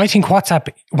kind of like, I think WhatsApp,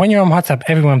 when you're on WhatsApp,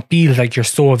 everyone feels like you're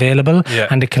so available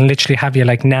and they can literally have you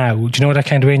like now. Do you know that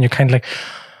kind of way? And you're kind of like,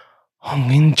 oh,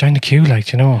 I'm in join the queue,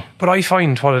 like, you know. But I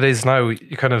find what it is now,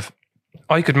 you kind of,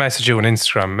 I could message you on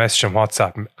Instagram, message on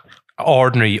WhatsApp,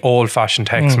 ordinary old-fashioned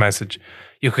text message.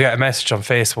 You could get a message on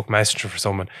Facebook Messenger for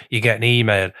someone. You get an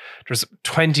email. There's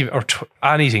 20 or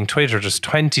anything, Twitter, just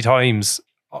 20 times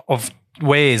of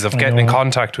ways of getting in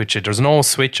contact with you. There's no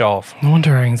switch off. No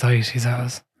wonder our anxiety's at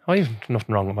us. I have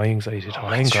nothing wrong with my anxiety at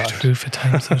all. It's true the roof at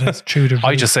times. So that's true the roof.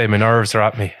 I just say my nerves are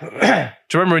at me. Do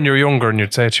you remember when you were younger and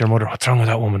you'd say to your mother, what's wrong with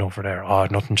that woman over there? Oh,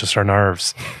 nothing, just her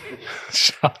nerves.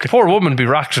 Shocking. Poor woman be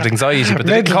racked with anxiety, but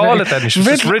they didn't call it then. She was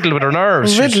just riddled with her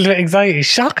nerves. Riddled with anxiety.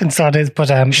 Shocking, so it is. But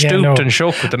stooped and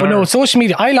shook with the nerves. But no, social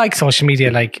media, I like social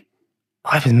media. Like,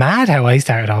 I was mad how I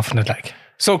started off in it. Like,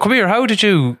 so come here, how did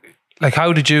you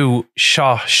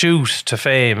shoot to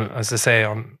fame, as they say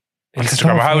on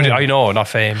Instagram? Or how did, I know, not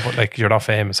fame, but like, you're not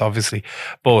famous, obviously.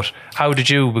 But how did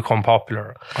you become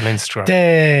popular on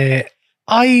Instagram?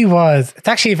 It's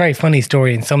actually a very funny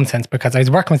story in some sense, because I was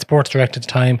working with sports director at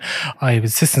the time. I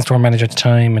was assistant store manager at the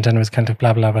time, and then it was kind of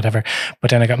blah, blah, whatever. But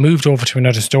then I got moved over to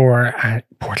another store at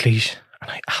Portlaoise,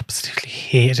 and I absolutely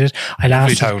hated it. I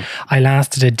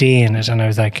lasted a day in it, and I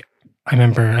was like, I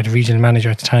remember I had a regional manager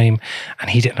at the time, and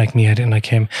he didn't like me, I didn't like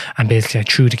him, and basically I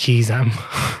threw the keys at him.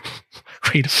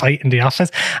 We had a fight in the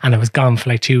office, and I was gone for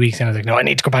like 2 weeks, and I was like, no, I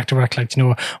need to go back to work. Like, you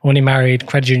know, only married,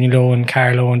 credit union loan,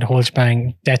 car loan, the whole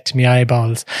shebang, debt to my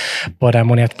eyeballs, but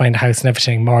I'm only have to find a house and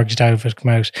everything, mortgaged out of it,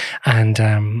 come out.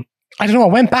 And I don't know,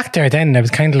 I went back there then, and I was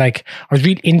kind of like, I was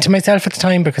really into myself at the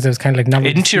time, because I was kind of like not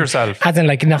into yourself, as in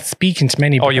like not speaking to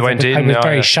many. Oh, you went in. I was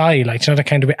very shy, like, you know, that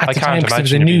kind of way at the time, because it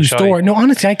was a new store. No,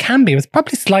 honestly, I can be. I was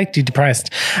probably slightly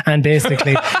depressed, and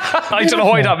basically, I don't know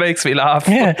why that makes me laugh.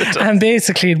 Yeah, and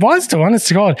basically, it was, though, honest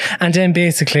to God. And then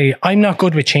basically, I'm not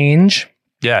good with change.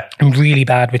 Yeah, I'm really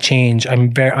bad with change.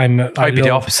 I'd be the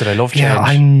opposite. I love change. Yeah,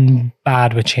 I'm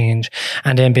bad with change.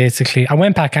 And then basically, I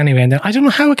went back anyway, and then I don't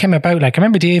know how it came about. Like, I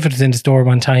remember David was in the store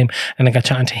one time, and I got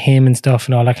chatting to him and stuff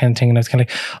and all that kind of thing. And I was kind of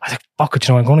like, fuck it,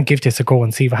 you know, I'm going to give this a go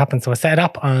and see what happens. So I set it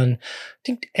up on, I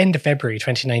think, end of February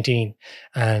 2019,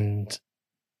 and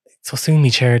so soon he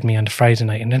chaired me on the Friday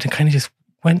night, and then it kind of just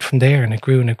went from there, and it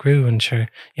grew, and sure,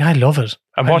 yeah, I love it.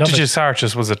 And what did you start?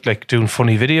 Just, was it like doing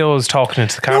funny videos, talking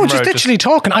into the camera? No, just literally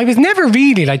talking. I was never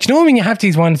really like, you know, when you have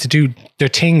these ones to do, their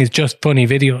thing is just funny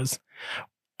videos.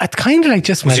 It's kind of like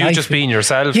just my life. You just being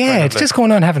yourself? Yeah, it's just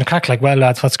going on having a crack, like, well,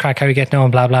 lads, what's crack, how you getting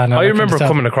on, blah, blah. I remember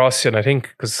coming across you, and I think,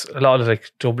 because a lot of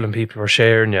like Dublin people were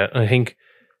sharing you, and I think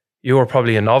you were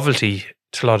probably a novelty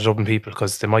to a lot of Dublin people,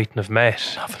 because they mightn't have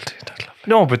met. Novelty,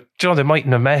 no, but you know, they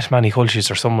mightn't have met many Culchies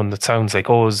or someone that sounds like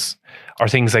us or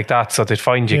things like that, so they'd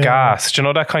find you gas. Do you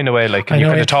know, that kind of way? Like, and you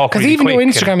kind of talk really quick. Because even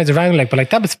though Instagram is around, like, but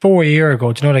like that was 4 years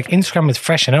ago. Do you know, like, Instagram was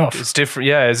fresh enough. It's different.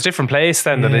 Yeah, it's a different place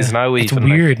then than it is now. It's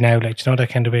weird now, like, do you know, that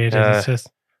kind of way it is. It's just.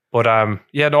 But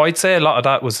I'd say a lot of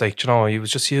that was like, do you know, it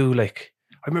was just you, like.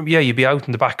 I remember, you'd be out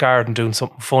in the back garden doing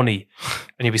something funny,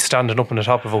 and you'd be standing up on the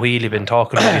top of a wheelie bin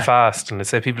talking really fast, and they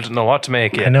say people didn't know what to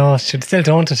make you. I know, still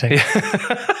don't, I think.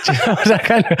 Do you know, that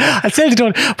kind of, I still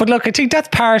don't. But look, I think that's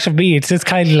part of me. It's just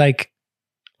kind of like,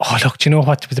 oh, look, do you know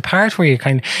what? There was a part where you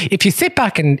kind of, if you sit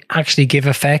back and actually give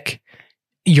a feck,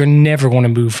 you're never going to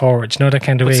move forward. You know, that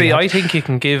kind of way. See, I think you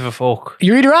can give a fuck.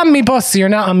 You're either on me bus or you're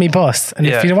not on me bus. And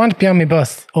if you don't want to be on me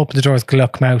bus, open the doors, good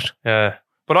luck, come out. Yeah.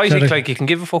 But I think like you can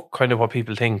give a fuck kind of what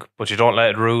people think, but you don't let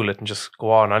it rule it and just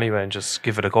go on anyway and just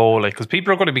give it a go. Like, because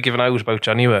people are going to be giving out about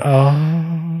you anyway.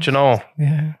 Oh, do you know?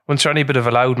 Yeah. Once you're any bit of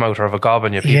a loudmouth or of a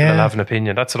gobbin, people will have an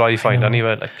opinion. That's what I find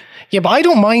anyway. Like, yeah, but I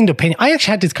don't mind opinion. I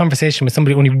actually had this conversation with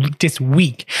somebody only this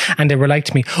week, and they were like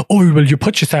to me, "Oh, well, you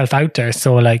put yourself out there,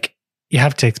 so like you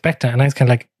have to expect it." And I was kind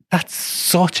of like, that's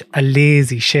such a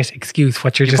lazy shit excuse.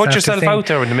 What you just put yourself out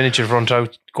there when the minute you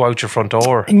go out your front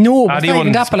door. No, but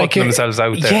anyone's that, but like, putting themselves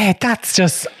out there. Yeah, that's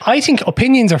just. I think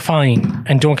opinions are fine,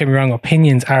 and don't get me wrong,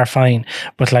 opinions are fine.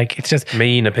 But like, it's just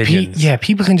mean opinions.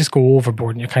 People can just go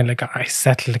overboard, and you're kind of like, I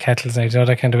settle the kettles now, you know,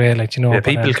 that kind of way. Like, you know, yeah,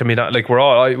 people can be not like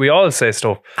we all say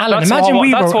stuff. Alan,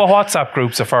 that's what WhatsApp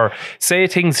groups are for. Say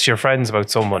things to your friends about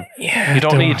someone. Yeah, you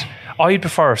don't need. I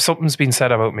prefer, if something's been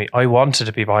said about me, I want it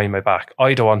to be behind my back.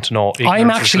 I don't want to know.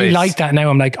 I'm actually like that now.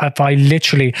 I'm like, if I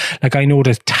literally, like, I know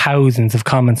there's thousands of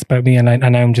comments about me, and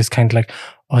I'm just kind of like,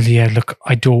 Oh yeah, look,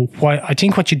 I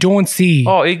think what you don't see.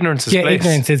 Oh, ignorance is bliss.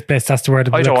 Ignorance is bliss. That's the word.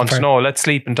 I don't want to know. Let's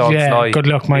sleep in dog's night. Good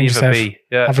luck, mind yourself.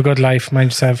 Have a good life, mind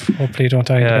yourself. Hopefully you don't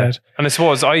die in bed. And I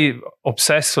suppose I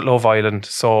obsessed with Love Island,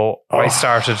 so I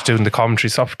started doing the commentary.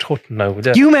 Stop tutting now.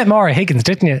 You met Maura Higgins,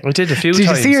 didn't you? I did a few times.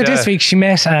 Did you see her this week? She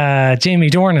met Jamie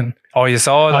Dornan. Oh, you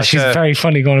saw that? Oh, she's very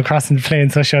funny going across in the plane,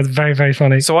 so she was very, very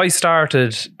funny. So I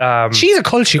started... she's a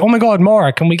culture. Oh my God,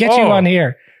 Maura, can we get you on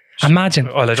here? Imagine.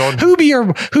 Well, I don't... Who'd be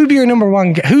your number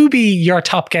one... Who'd be your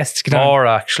top guest to get on?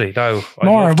 Maura, actually. No.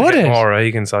 Maura, would it? Maura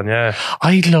Higgins on, yeah.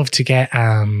 I'd love to get...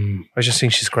 I just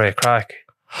think she's great crack.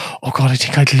 Oh God, I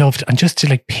think I'd love to... And just to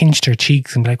like pinch their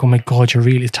cheeks and be like, oh my God, you're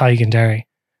really Tig and Derry.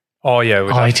 Oh yeah.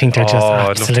 I think they're just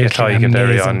absolutely I'd love to get Tig and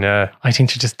Derry on, yeah. I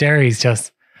think they're just... Derry's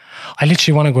just... I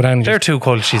literally want to go down and they're two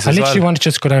Culchies as well. I literally want to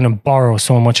just go down and borrow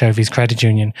so much out of his credit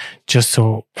union just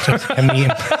so I meet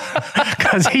him.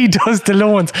 Because he does the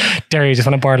loans. Derry just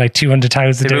want to borrow like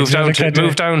 200,000. They moved down to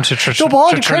no, but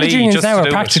all the credit unions now are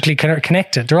practically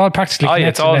connected. They're all practically connected.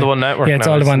 It's all the one network. Yeah, it's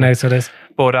all the one now, so it is.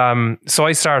 But so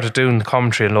I started doing the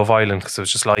commentary in Love Island because I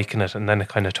was just liking it, and then it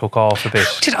kind of took off a bit.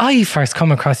 How did I first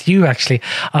come across you actually?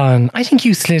 I think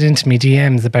you slid into me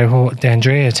DMs about the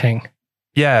Andrea thing.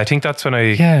 Yeah, I think that's when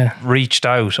I reached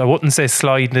out. I wouldn't say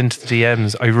sliding into the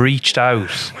DMs. I reached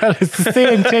out. Well, it's the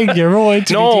same thing. You're right.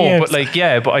 No, but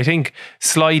but I think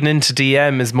sliding into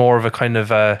DM is more of a kind of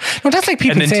that's like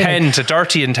people an intent, a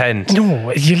dirty intent.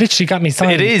 No, you literally got me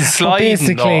signed. It is sliding.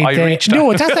 Basically, I reached out.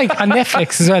 No, that's like on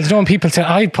Netflix as well. You know, when people say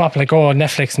I pop like, oh,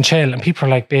 Netflix and chill, and people are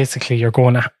like, basically, you're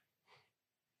going to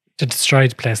destroy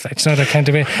the place, like, you know, that kind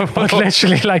of way. But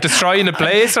literally, like destroying a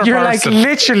place, or you're person? Like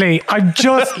literally, I'm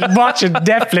just watching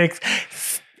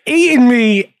Netflix, eating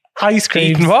me ice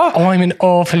cream. Eating what? Oh, I'm an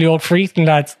awful old for eating,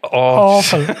 lads.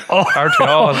 Awful. Aren't we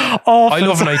all? Awful. I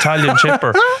love an Italian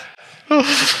chipper.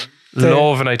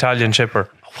 Love an Italian chipper.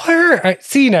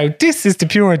 See now, this is the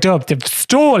pure dub. They've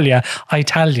stole you.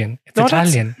 Italian. It's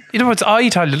Italian. You know, it's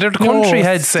Italian. They're the country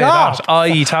heads say that.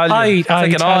 Italian. It's like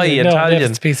an Italian.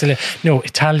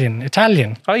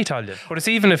 Italian. Italian. But it's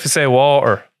even if you say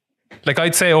water. Like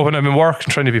I'd say, when I'm in work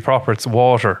and trying to be proper, it's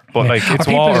water. But like it's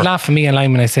people water. People laugh at me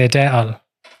online when I say De'al.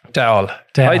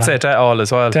 I'd say De'al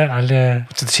as well. De'al, yeah.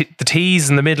 The T's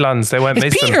in the Midlands, they went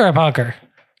missing. Is Peter a bogger?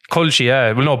 Culchie,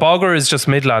 yeah. Well, no, Bogger is just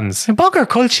Midlands. Bogger,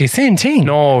 Culchie, same thing.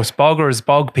 No, Bogger is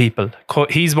bog people.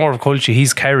 He's more of Culchie.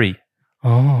 He's Kerry.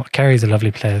 Oh, Kerry's a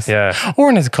lovely place. Yeah.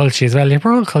 Oran is a Culchie as well. Yeah,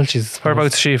 we're all Culchies.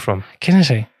 Whereabouts is she from?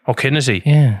 Kinnity. Oh, Kinnity.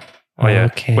 Yeah. Oh, yeah.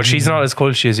 Okay. But she's not as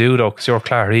Culchie as you, though, because you're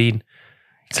Clarine.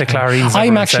 It's like Clarine's.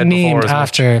 I'm actually named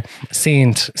after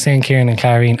Saint Kieran and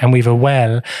Clarine, and we've a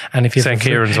well. And if you St.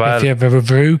 Kieran's well, if you have a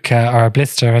verruca or a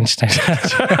blister, and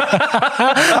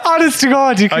honest to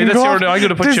God, you can I'm going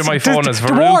to put you on my phone as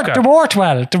verruca. The Wart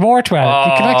well.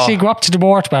 You can actually go up to the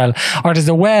Wart well, or there's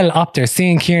a well up there,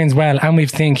 St. Kieran's well, and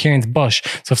we've St. Kieran's bush.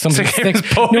 So if somebody sticks,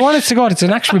 no, honest to God, it's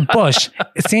an actual bush.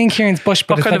 It's St. Kieran's bush.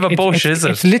 But what kind of a bush is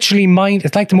it? It's literally mined.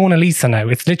 It's like the Mona Lisa now.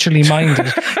 It's literally minded.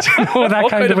 You know, that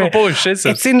what kind of a bush is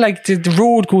it? It's in like the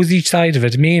road goes each side of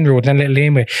it, the main road, and then a little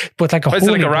laneway. But like it's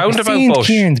like a roundabout bush.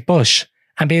 Kieran's bush.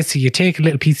 And basically, you take a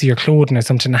little piece of your clothing or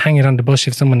something and hang it on the bush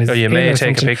if someone is. Oh, you may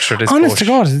take a picture of this Honest bush. to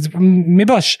God, it's my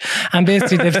bush. And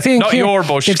basically, they've seen not your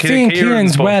bush. They've seen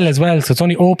Kieran's well as well, so it's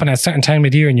only open at a certain time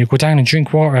of the year, and you go down and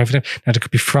drink water out of it. Now there could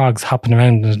be frogs hopping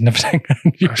around and everything.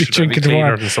 You'd be drinking the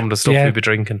water. Than some of the stuff we'd be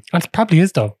drinking. And it probably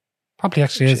is though. Probably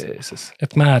actually is. Jesus.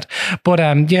 It's mad. But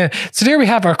so there we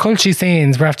have our Culchie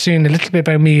sayings. We're after doing a little bit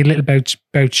about me, a little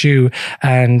about you.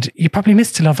 And you probably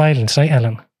missed Love Island tonight,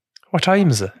 Ellen. What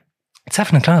time is it? It's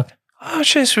 7:00. Oh,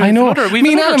 jeez. I know. We've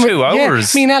another 2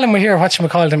 hours. Me and Ellen were here.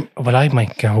 Whatchamacallit them? Well, I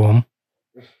might go home.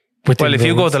 Well, if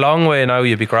you go the long way now,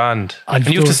 you'll be grand. And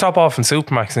you have to stop off in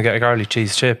Supermax and get a garlic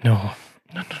cheese chip. No.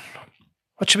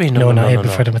 What do you mean? No, I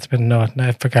prefer them. It's been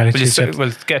I for garlic cheese chips.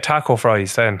 Well, get taco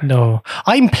fries then. No,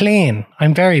 I'm plain.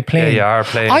 I'm very plain. Yeah, you are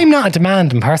plain. I'm not a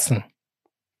demanding person.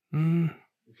 I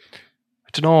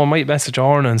don't know. I might message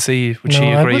Orna and see would she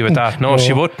agree with that. No,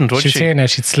 she wouldn't. Would she? She's here now.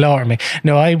 She'd slaughter me.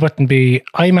 No, I wouldn't be.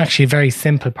 I'm actually a very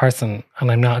simple person,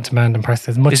 and I'm not a demanding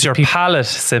person. As much is your palate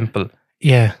simple?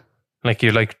 Yeah. Like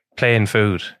you like plain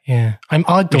food. Yeah, I'm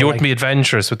odd though. You wouldn't be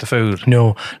adventurous with the food.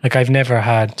 No, like I've never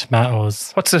had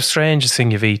tomatoes. What's the strangest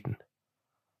thing you've eaten?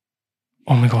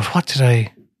 Oh my God, what did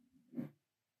I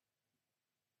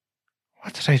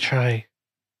try?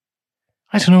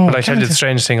 I don't know. Well, I tell you the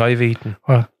strangest thing I've eaten.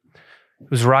 What? It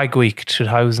was Rag Week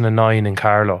 2009 in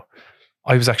Carlow.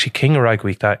 I was actually king of Rag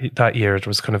Week that year. It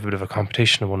was kind of a bit of a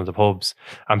competition in one of the pubs.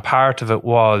 And part of it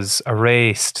was a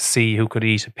race to see who could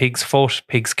eat a pig's foot,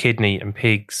 pig's kidney and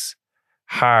pig's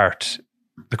heart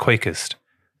the quickest.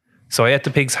 So I ate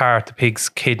the pig's heart, the pig's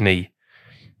kidney,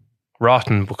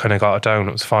 rotten, but kind of got it down.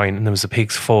 It was fine. And there was the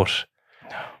pig's foot.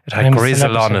 It had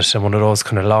grizzle on it and one of those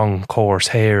kind of long, coarse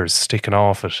hairs sticking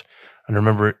off it. And I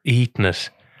remember eating it,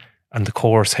 and the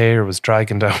coarse hair was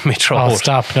dragging down my throat. Oh,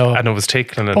 stop, no. And it was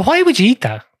tickling it. But why would you eat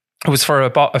that? It was for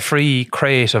a free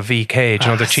crate of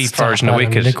VK, the cheap version of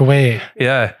Wicked. Like away.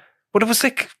 Yeah. But it was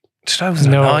like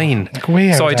 2009. No, go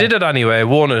away. So I did it anyway,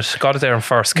 won it, got it there in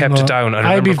first, kept it down. And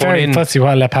I'd be very fussy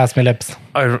while I let pass my lips.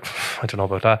 I don't know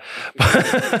about that.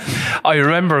 But I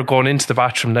remember going into the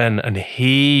bathroom then and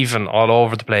heaving all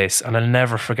over the place. And I'll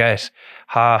never forget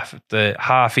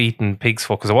half-eaten pig's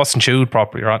foot, because it wasn't chewed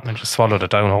properly, right? And I just swallowed it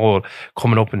down whole,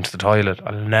 coming up into the toilet.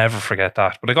 I'll never forget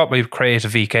that. But I got my crate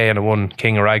of VK and I won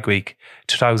King of Rag Week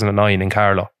 2009 in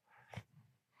Carlow.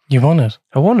 You won it?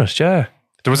 I won it, yeah.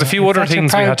 There was a few other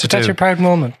things we had to do. That's your proud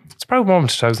moment? It's a proud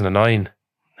moment, 2009.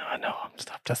 No,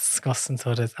 stop. That's disgusting.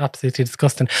 So it is absolutely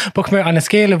disgusting. But come here, on a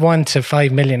scale of 1 to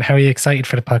 5 million, how are you excited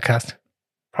for the podcast?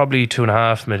 Probably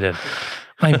 2.5 million.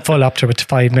 I'm full up to it,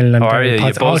 5 million. I'm are you?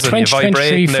 You're buzzing, you're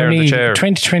vibrating there in the chair.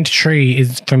 2023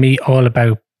 is for me all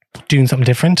about doing something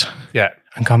different. Yeah.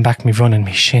 And gone back me running,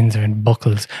 my shins are in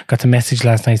buckles. Got the message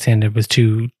last night saying it was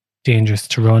too dangerous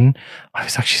to run. I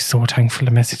was actually so thankful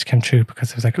the message came through,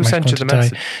 because I was like, who sent you the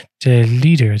message? The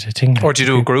leader, the thing. Or do you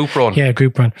do a group run? Yeah,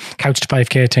 group run. Couch to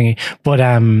 5k thingy. But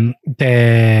I'm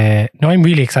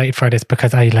really excited for this,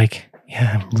 because I'm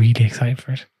really excited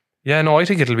for it. Yeah, no, I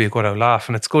think it'll be a good old laugh,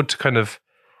 and it's good to kind of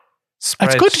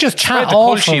spread. It's good to just chat the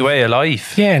off Culchie way of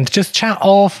life. Yeah, and to just chat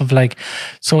off of like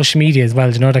social media as well.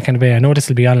 Do you know that kind of way? I know this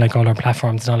will be on like all our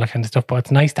platforms and all that kind of stuff, but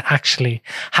it's nice to actually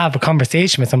have a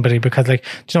conversation with somebody, because like,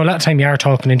 do you know, a lot of time you are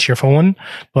talking into your phone,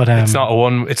 but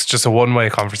it's just a one-way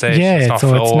conversation. Yeah, it's not so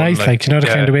flowing, it's nice, like, you know, the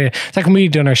kind of way. It's like when we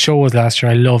done our shows last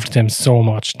year, I loved them so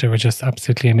much. They were just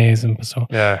absolutely amazing. So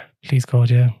yeah, please God,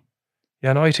 yeah.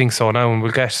 Yeah, no, I think so now, and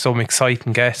we'll get some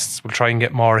exciting guests. We'll try and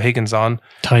get Maura Higgins on.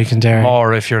 Tyke and Derry.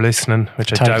 More if you're listening,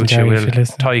 which I doubt you will.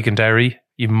 Tyke and Derry,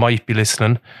 you might be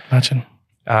listening. Imagine.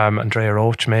 Andrea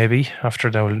Roach, maybe, after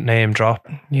the name drop.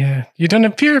 Yeah. You done a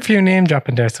few name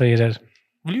dropping there, so you did.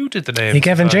 Well, you did the name. You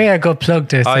gave Andrea a good plug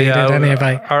there, so you did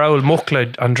anyway. Our old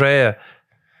Muckla, Andrea.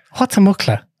 What's a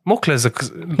Muckla? Muckla is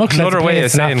another way of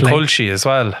saying Culchie as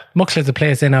well. Muckla is a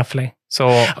place in Offaly. So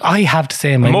I have to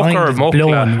say, my mind is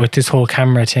blown with this whole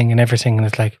camera thing and everything, and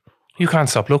it's like, you can't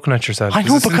stop looking at yourself. I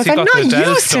know, because I'm not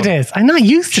used to this. I'm not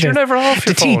used to this. You're never off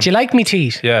your phone. Teeth, you like me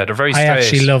teeth? Yeah, they're very straight. I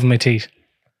actually love my teeth.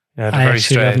 Yeah, they're very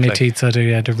straight. I actually love my teeth, so I do.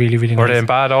 Yeah, they're really, really nice. Were they in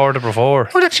bad order before?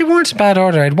 Well, actually weren't in bad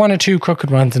order. I had 1 or 2 crooked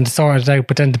ones and sorted it out,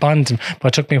 but then the bonding.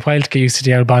 But it took me a while to get used to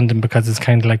the old bonding, because it's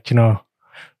kind of like, you know,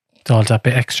 it's all that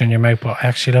bit extra in your mouth, but I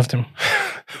actually love them.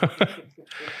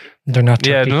 They're not turkey.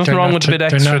 Yeah, there's nothing wrong with a bit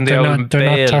extra in the old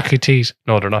They're not turkey teeth.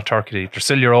 No, they're not turkey teeth. They're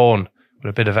still your own,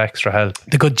 with a bit of extra help.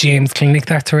 The good James Clinic,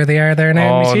 that's where they are there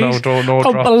now. Oh, no, don't know.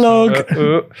 Oh,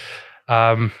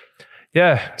 plug.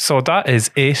 Yeah, so that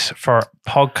is it for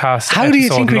podcast. How do you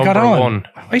think we got on? 1.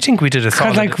 I think we did a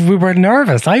solid. Because like we were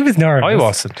nervous. I was nervous. I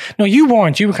wasn't. No, you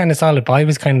weren't. You were kind of solid, but I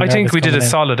was kind of nervous. I think we did a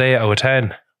solid 8 out of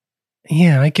 10.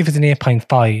 Yeah, I give it an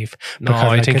 8.5. No,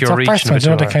 I think you're reaching a bit too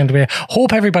hard. Kind of way.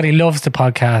 Hope everybody loves the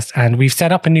podcast, and we've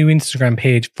set up a new Instagram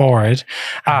page for it.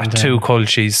 At 2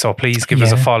 Culchies, so please give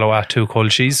us a follow at 2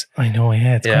 Culchies. I know,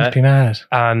 yeah, it's going to be mad.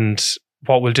 And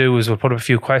what we'll do is we'll put up a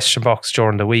few question boxes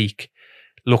during the week,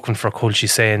 looking for Culchie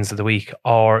sayings of the week,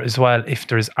 or as well, if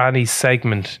there's any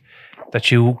segment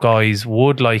that you guys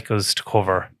would like us to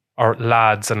cover, or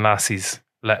lads and lassies,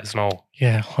 let us know.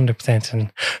 Yeah, 100%.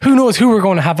 And who knows who we're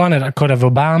going to have on it? I could have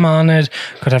Obama on it,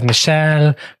 could have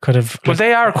Michelle, could have... Well,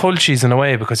 they are Culchies in a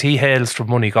way, because he hails from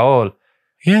Moneygall.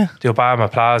 Yeah. The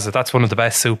Obama Plaza, that's one of the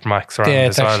best supermarkets around as well. Yeah,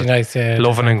 it's actually nice. Yeah,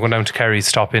 loving and going down to Kerry's,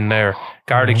 stop in there.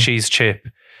 Garlic cheese chip,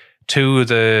 2 of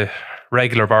the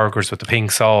regular burgers with the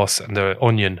pink sauce and the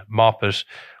onion, mop it,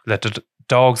 let the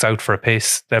dogs out for a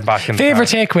piss, then back in Favourite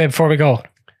takeaway before we go?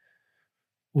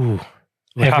 Ooh.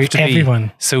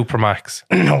 Everyone. Supermax.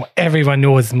 No, everyone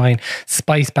knows mine.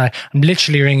 Spice bag. I'm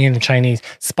literally ringing in the Chinese.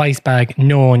 Spice bag,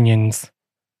 no onions.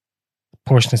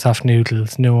 Portion of soft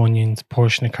noodles, no onions.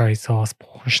 Portion of curry sauce,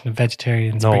 portion of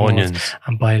vegetarian. No onions.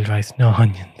 And boiled rice, no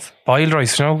onions. Boiled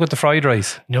rice, you know, with the fried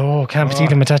rice. No, can't be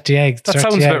eating without the eggs. That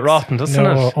sounds a bit rotten, doesn't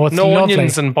it? Oh, it's no lovely.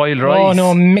 onions and boiled rice. Oh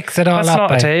no, mix it all up. That's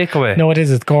not a takeaway. No, it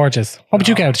is. It's gorgeous. What would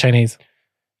you get out of Chinese?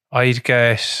 I'd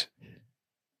get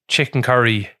chicken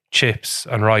curry, chips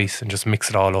and rice, and just mix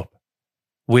it all up.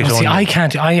 with See, onion. I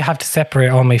can't. I have to separate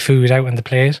all my food out on the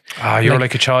plate. You're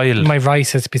like a child. My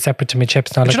rice has to be separate to my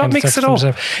chips. And all But that you not kind of mix stuff, it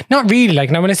up? stuff. Not really. Like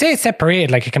now, when I say it's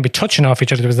separated, like it can be touching off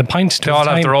each other. There was a point. They all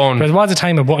have their own. There was a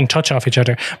time it wouldn't touch off each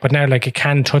other, but now like it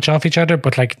can touch off each other.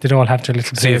 But like they all have their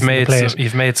little. So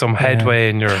you've made some headway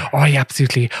in your. Oh, yeah,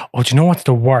 absolutely. Oh, do you know what's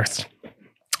the worst?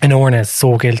 And Orna is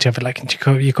so guilty of it. Like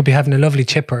you could be having a lovely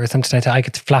chipper or something like that. I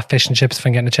get flat fish and chips if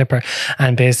I'm getting a chipper,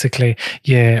 and basically,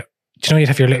 yeah. Do you know you'd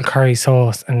have your little curry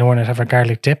sauce and Orna would have her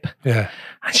garlic dip? Yeah.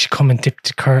 And she'd come and dip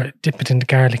it in the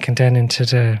garlic and then into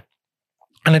the.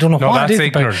 And I don't know what it is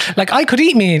about. Like I can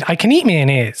eat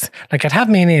mayonnaise. Like I'd have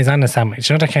mayonnaise on a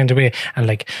sandwich, you know, that kind of way. And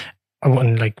like I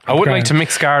wouldn't like to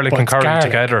mix garlic and curry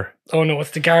together. Oh no, it's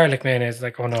the garlic mayonnaise.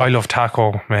 Like, oh no. I love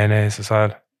taco mayonnaise as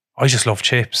well. I just love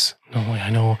chips. No, I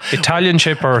know. Italian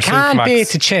chipper or Can't Supermax. beat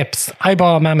the chips. I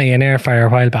bought Mammy an air fryer a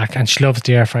while back and she loves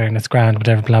the air fryer and it's grand,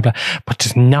 whatever, blah, blah. But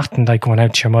there's nothing like going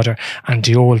out to your mother and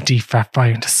the old deep fat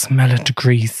fryer and the smell of the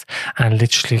grease and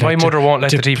literally. My mother won't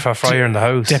let the deep fat fryer in the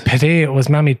house. The potatoes,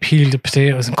 Mammy peeled the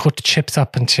potatoes and cut the chips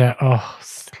up into,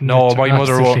 No, my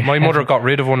mother got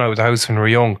rid of one out of the house when we were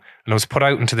young and it was put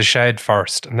out into the shed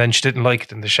first and then she didn't like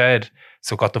it in the shed,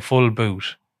 so got the full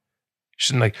boot.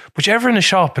 She didn't like, but you ever in a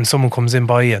shop and someone comes in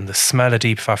by you and the smell of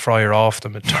deep fat fryer off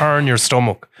them, it turn your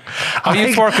stomach. I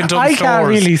used to work in Dunn I Stores. can't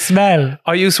really smell.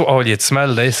 You'd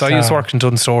smell this. I used to work in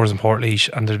Dunn Stores in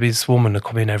Portlaoise and there'd be this woman that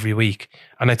come in every week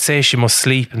and I'd say she must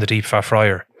sleep in the deep fat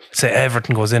fryer. I'd say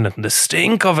everything goes in it and the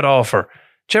stink of it off her.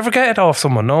 Do you ever get it off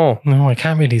someone? No, I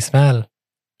can't really smell.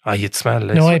 You'd smell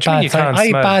this. No, I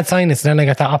had bad sinus, and then I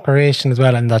got that operation as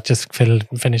well, and that just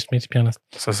finished me, to be honest.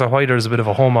 So why there's a bit of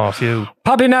a hum off you?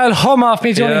 Probably now hum off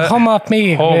me, Johnny. Hum off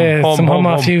me. Some hum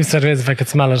off you, so there is, if I could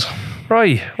smell it.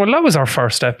 Right. Well, that was our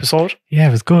first episode. Yeah,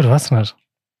 it was good, wasn't it?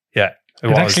 Yeah.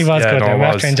 It actually was good. No,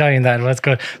 after enjoying that, it was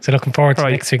good. So looking forward to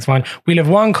next week's one. We'll have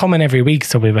one coming every week,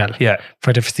 so we will. Yeah.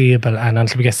 For the foreseeable, and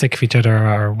until we get sick of each other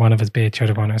or one of us bait the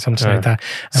other one or something like that.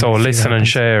 And so we'll listen and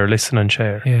share. Yeah. Listen and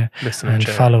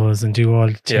share. Follow us and do all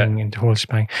the thing and the whole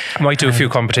shebang. Might do a few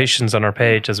competitions on our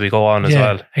page as we go on as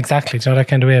well. Exactly. Do you know that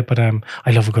kind of way? But I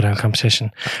love a good old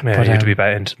competition. Yeah, but, you have to be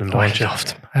better into them, don't you? I loved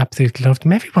them. Absolutely loved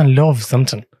them. Everyone loves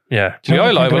something. Yeah.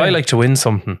 I like to win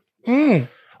something.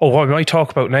 Oh, what we might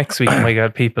talk about next week, my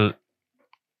God, people,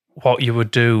 what you would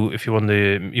do if you won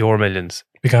your millions.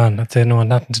 Be gone. I'd say no,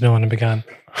 nothing to know and be gone.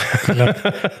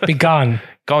 Be gone.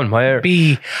 Gone, Meyer.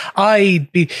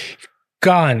 I'd be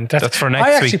gone. That's for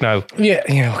next week now.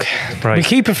 Yeah, okay. Right. We'll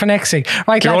keep it for next week.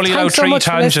 Right, You're only allowed so 3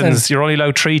 tangents. You're only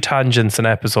allowed 3 tangents an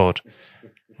episode.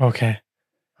 Okay.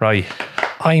 Right.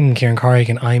 I'm Kieran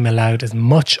Corrigan. I'm allowed as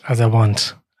much as I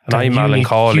want. And I'm Alan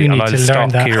Cawley, and I'll stop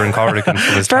Kieran Corrigan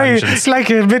from his tangents. It's like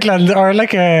a Midland or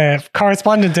like a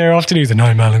correspondent there off the news, and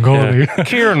I'm Alan Cawley. Yeah.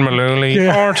 Kieran Maloney,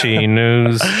 RT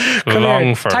News,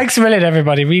 Longford. Thanks a million,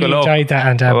 everybody. Really enjoyed that,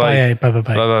 and bye.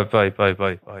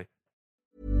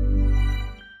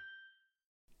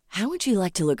 How would you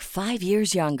like to look 5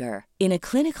 years younger? In a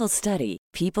clinical study,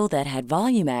 people that had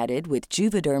volume added with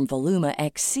Juvederm Voluma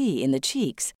XC in the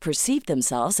cheeks perceived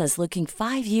themselves as looking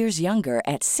 5 years younger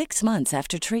at 6 months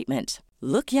after treatment.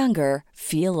 Look younger,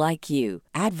 feel like you.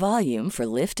 Add volume for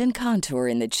lift and contour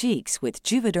in the cheeks with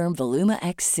Juvederm Voluma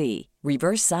XC.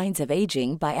 Reverse signs of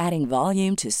aging by adding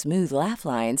volume to smooth laugh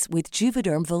lines with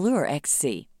Juvederm Volure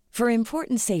XC. For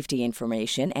important safety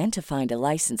information and to find a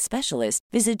licensed specialist,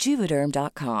 visit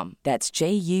Juvederm.com. That's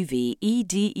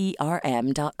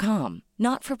JUVEDERM.com.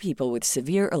 Not for people with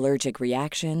severe allergic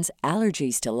reactions,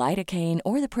 allergies to lidocaine,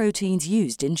 or the proteins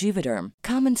used in Juvederm.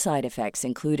 Common side effects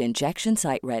include injection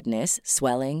site redness,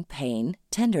 swelling, pain,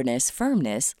 tenderness,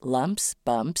 firmness, lumps,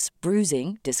 bumps,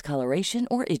 bruising, discoloration,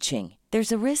 or itching.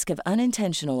 There's a risk of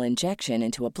unintentional injection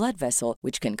into a blood vessel,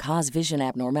 which can cause vision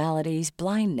abnormalities,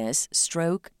 blindness,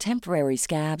 stroke, temporary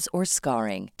scabs, or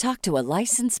scarring. Talk to a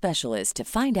licensed specialist to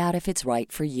find out if it's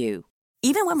right for you.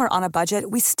 Even when we're on a budget,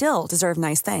 we still deserve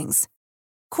nice things.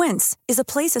 Quince is a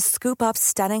place to scoop up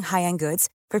stunning high-end goods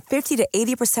for 50 to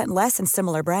 80% less than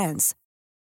similar brands.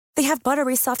 They have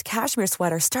buttery soft cashmere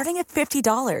sweaters starting at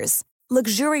 $50,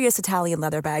 luxurious Italian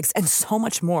leather bags, and so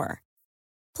much more.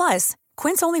 Plus,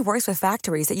 Quince only works with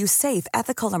factories that use safe,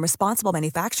 ethical, and responsible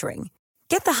manufacturing.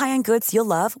 Get the high-end goods you'll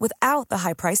love without the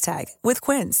high price tag with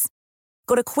Quince.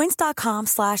 Go to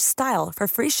quince.com/style for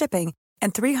free shipping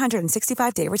and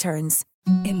 365-day returns.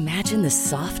 Imagine the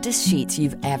softest sheets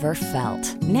you've ever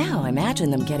felt. Now imagine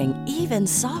them getting even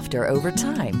softer over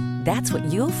time. That's what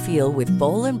you'll feel with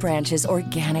Bowl and Branch's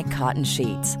organic cotton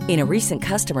sheets. In a recent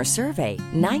customer survey,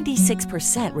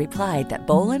 96% replied that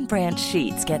Bowl and Branch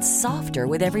sheets get softer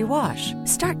with every wash.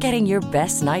 Start getting your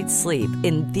best night's sleep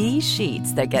in these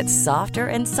sheets that get softer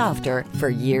and softer for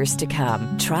years to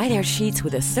come. Try their sheets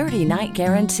with a 30-night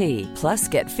guarantee. Plus,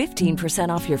 get 15%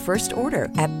 off your first order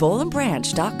at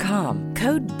bowlandbranch.com.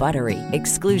 Code BUTTERY.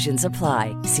 Exclusions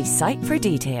apply. See site for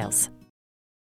details.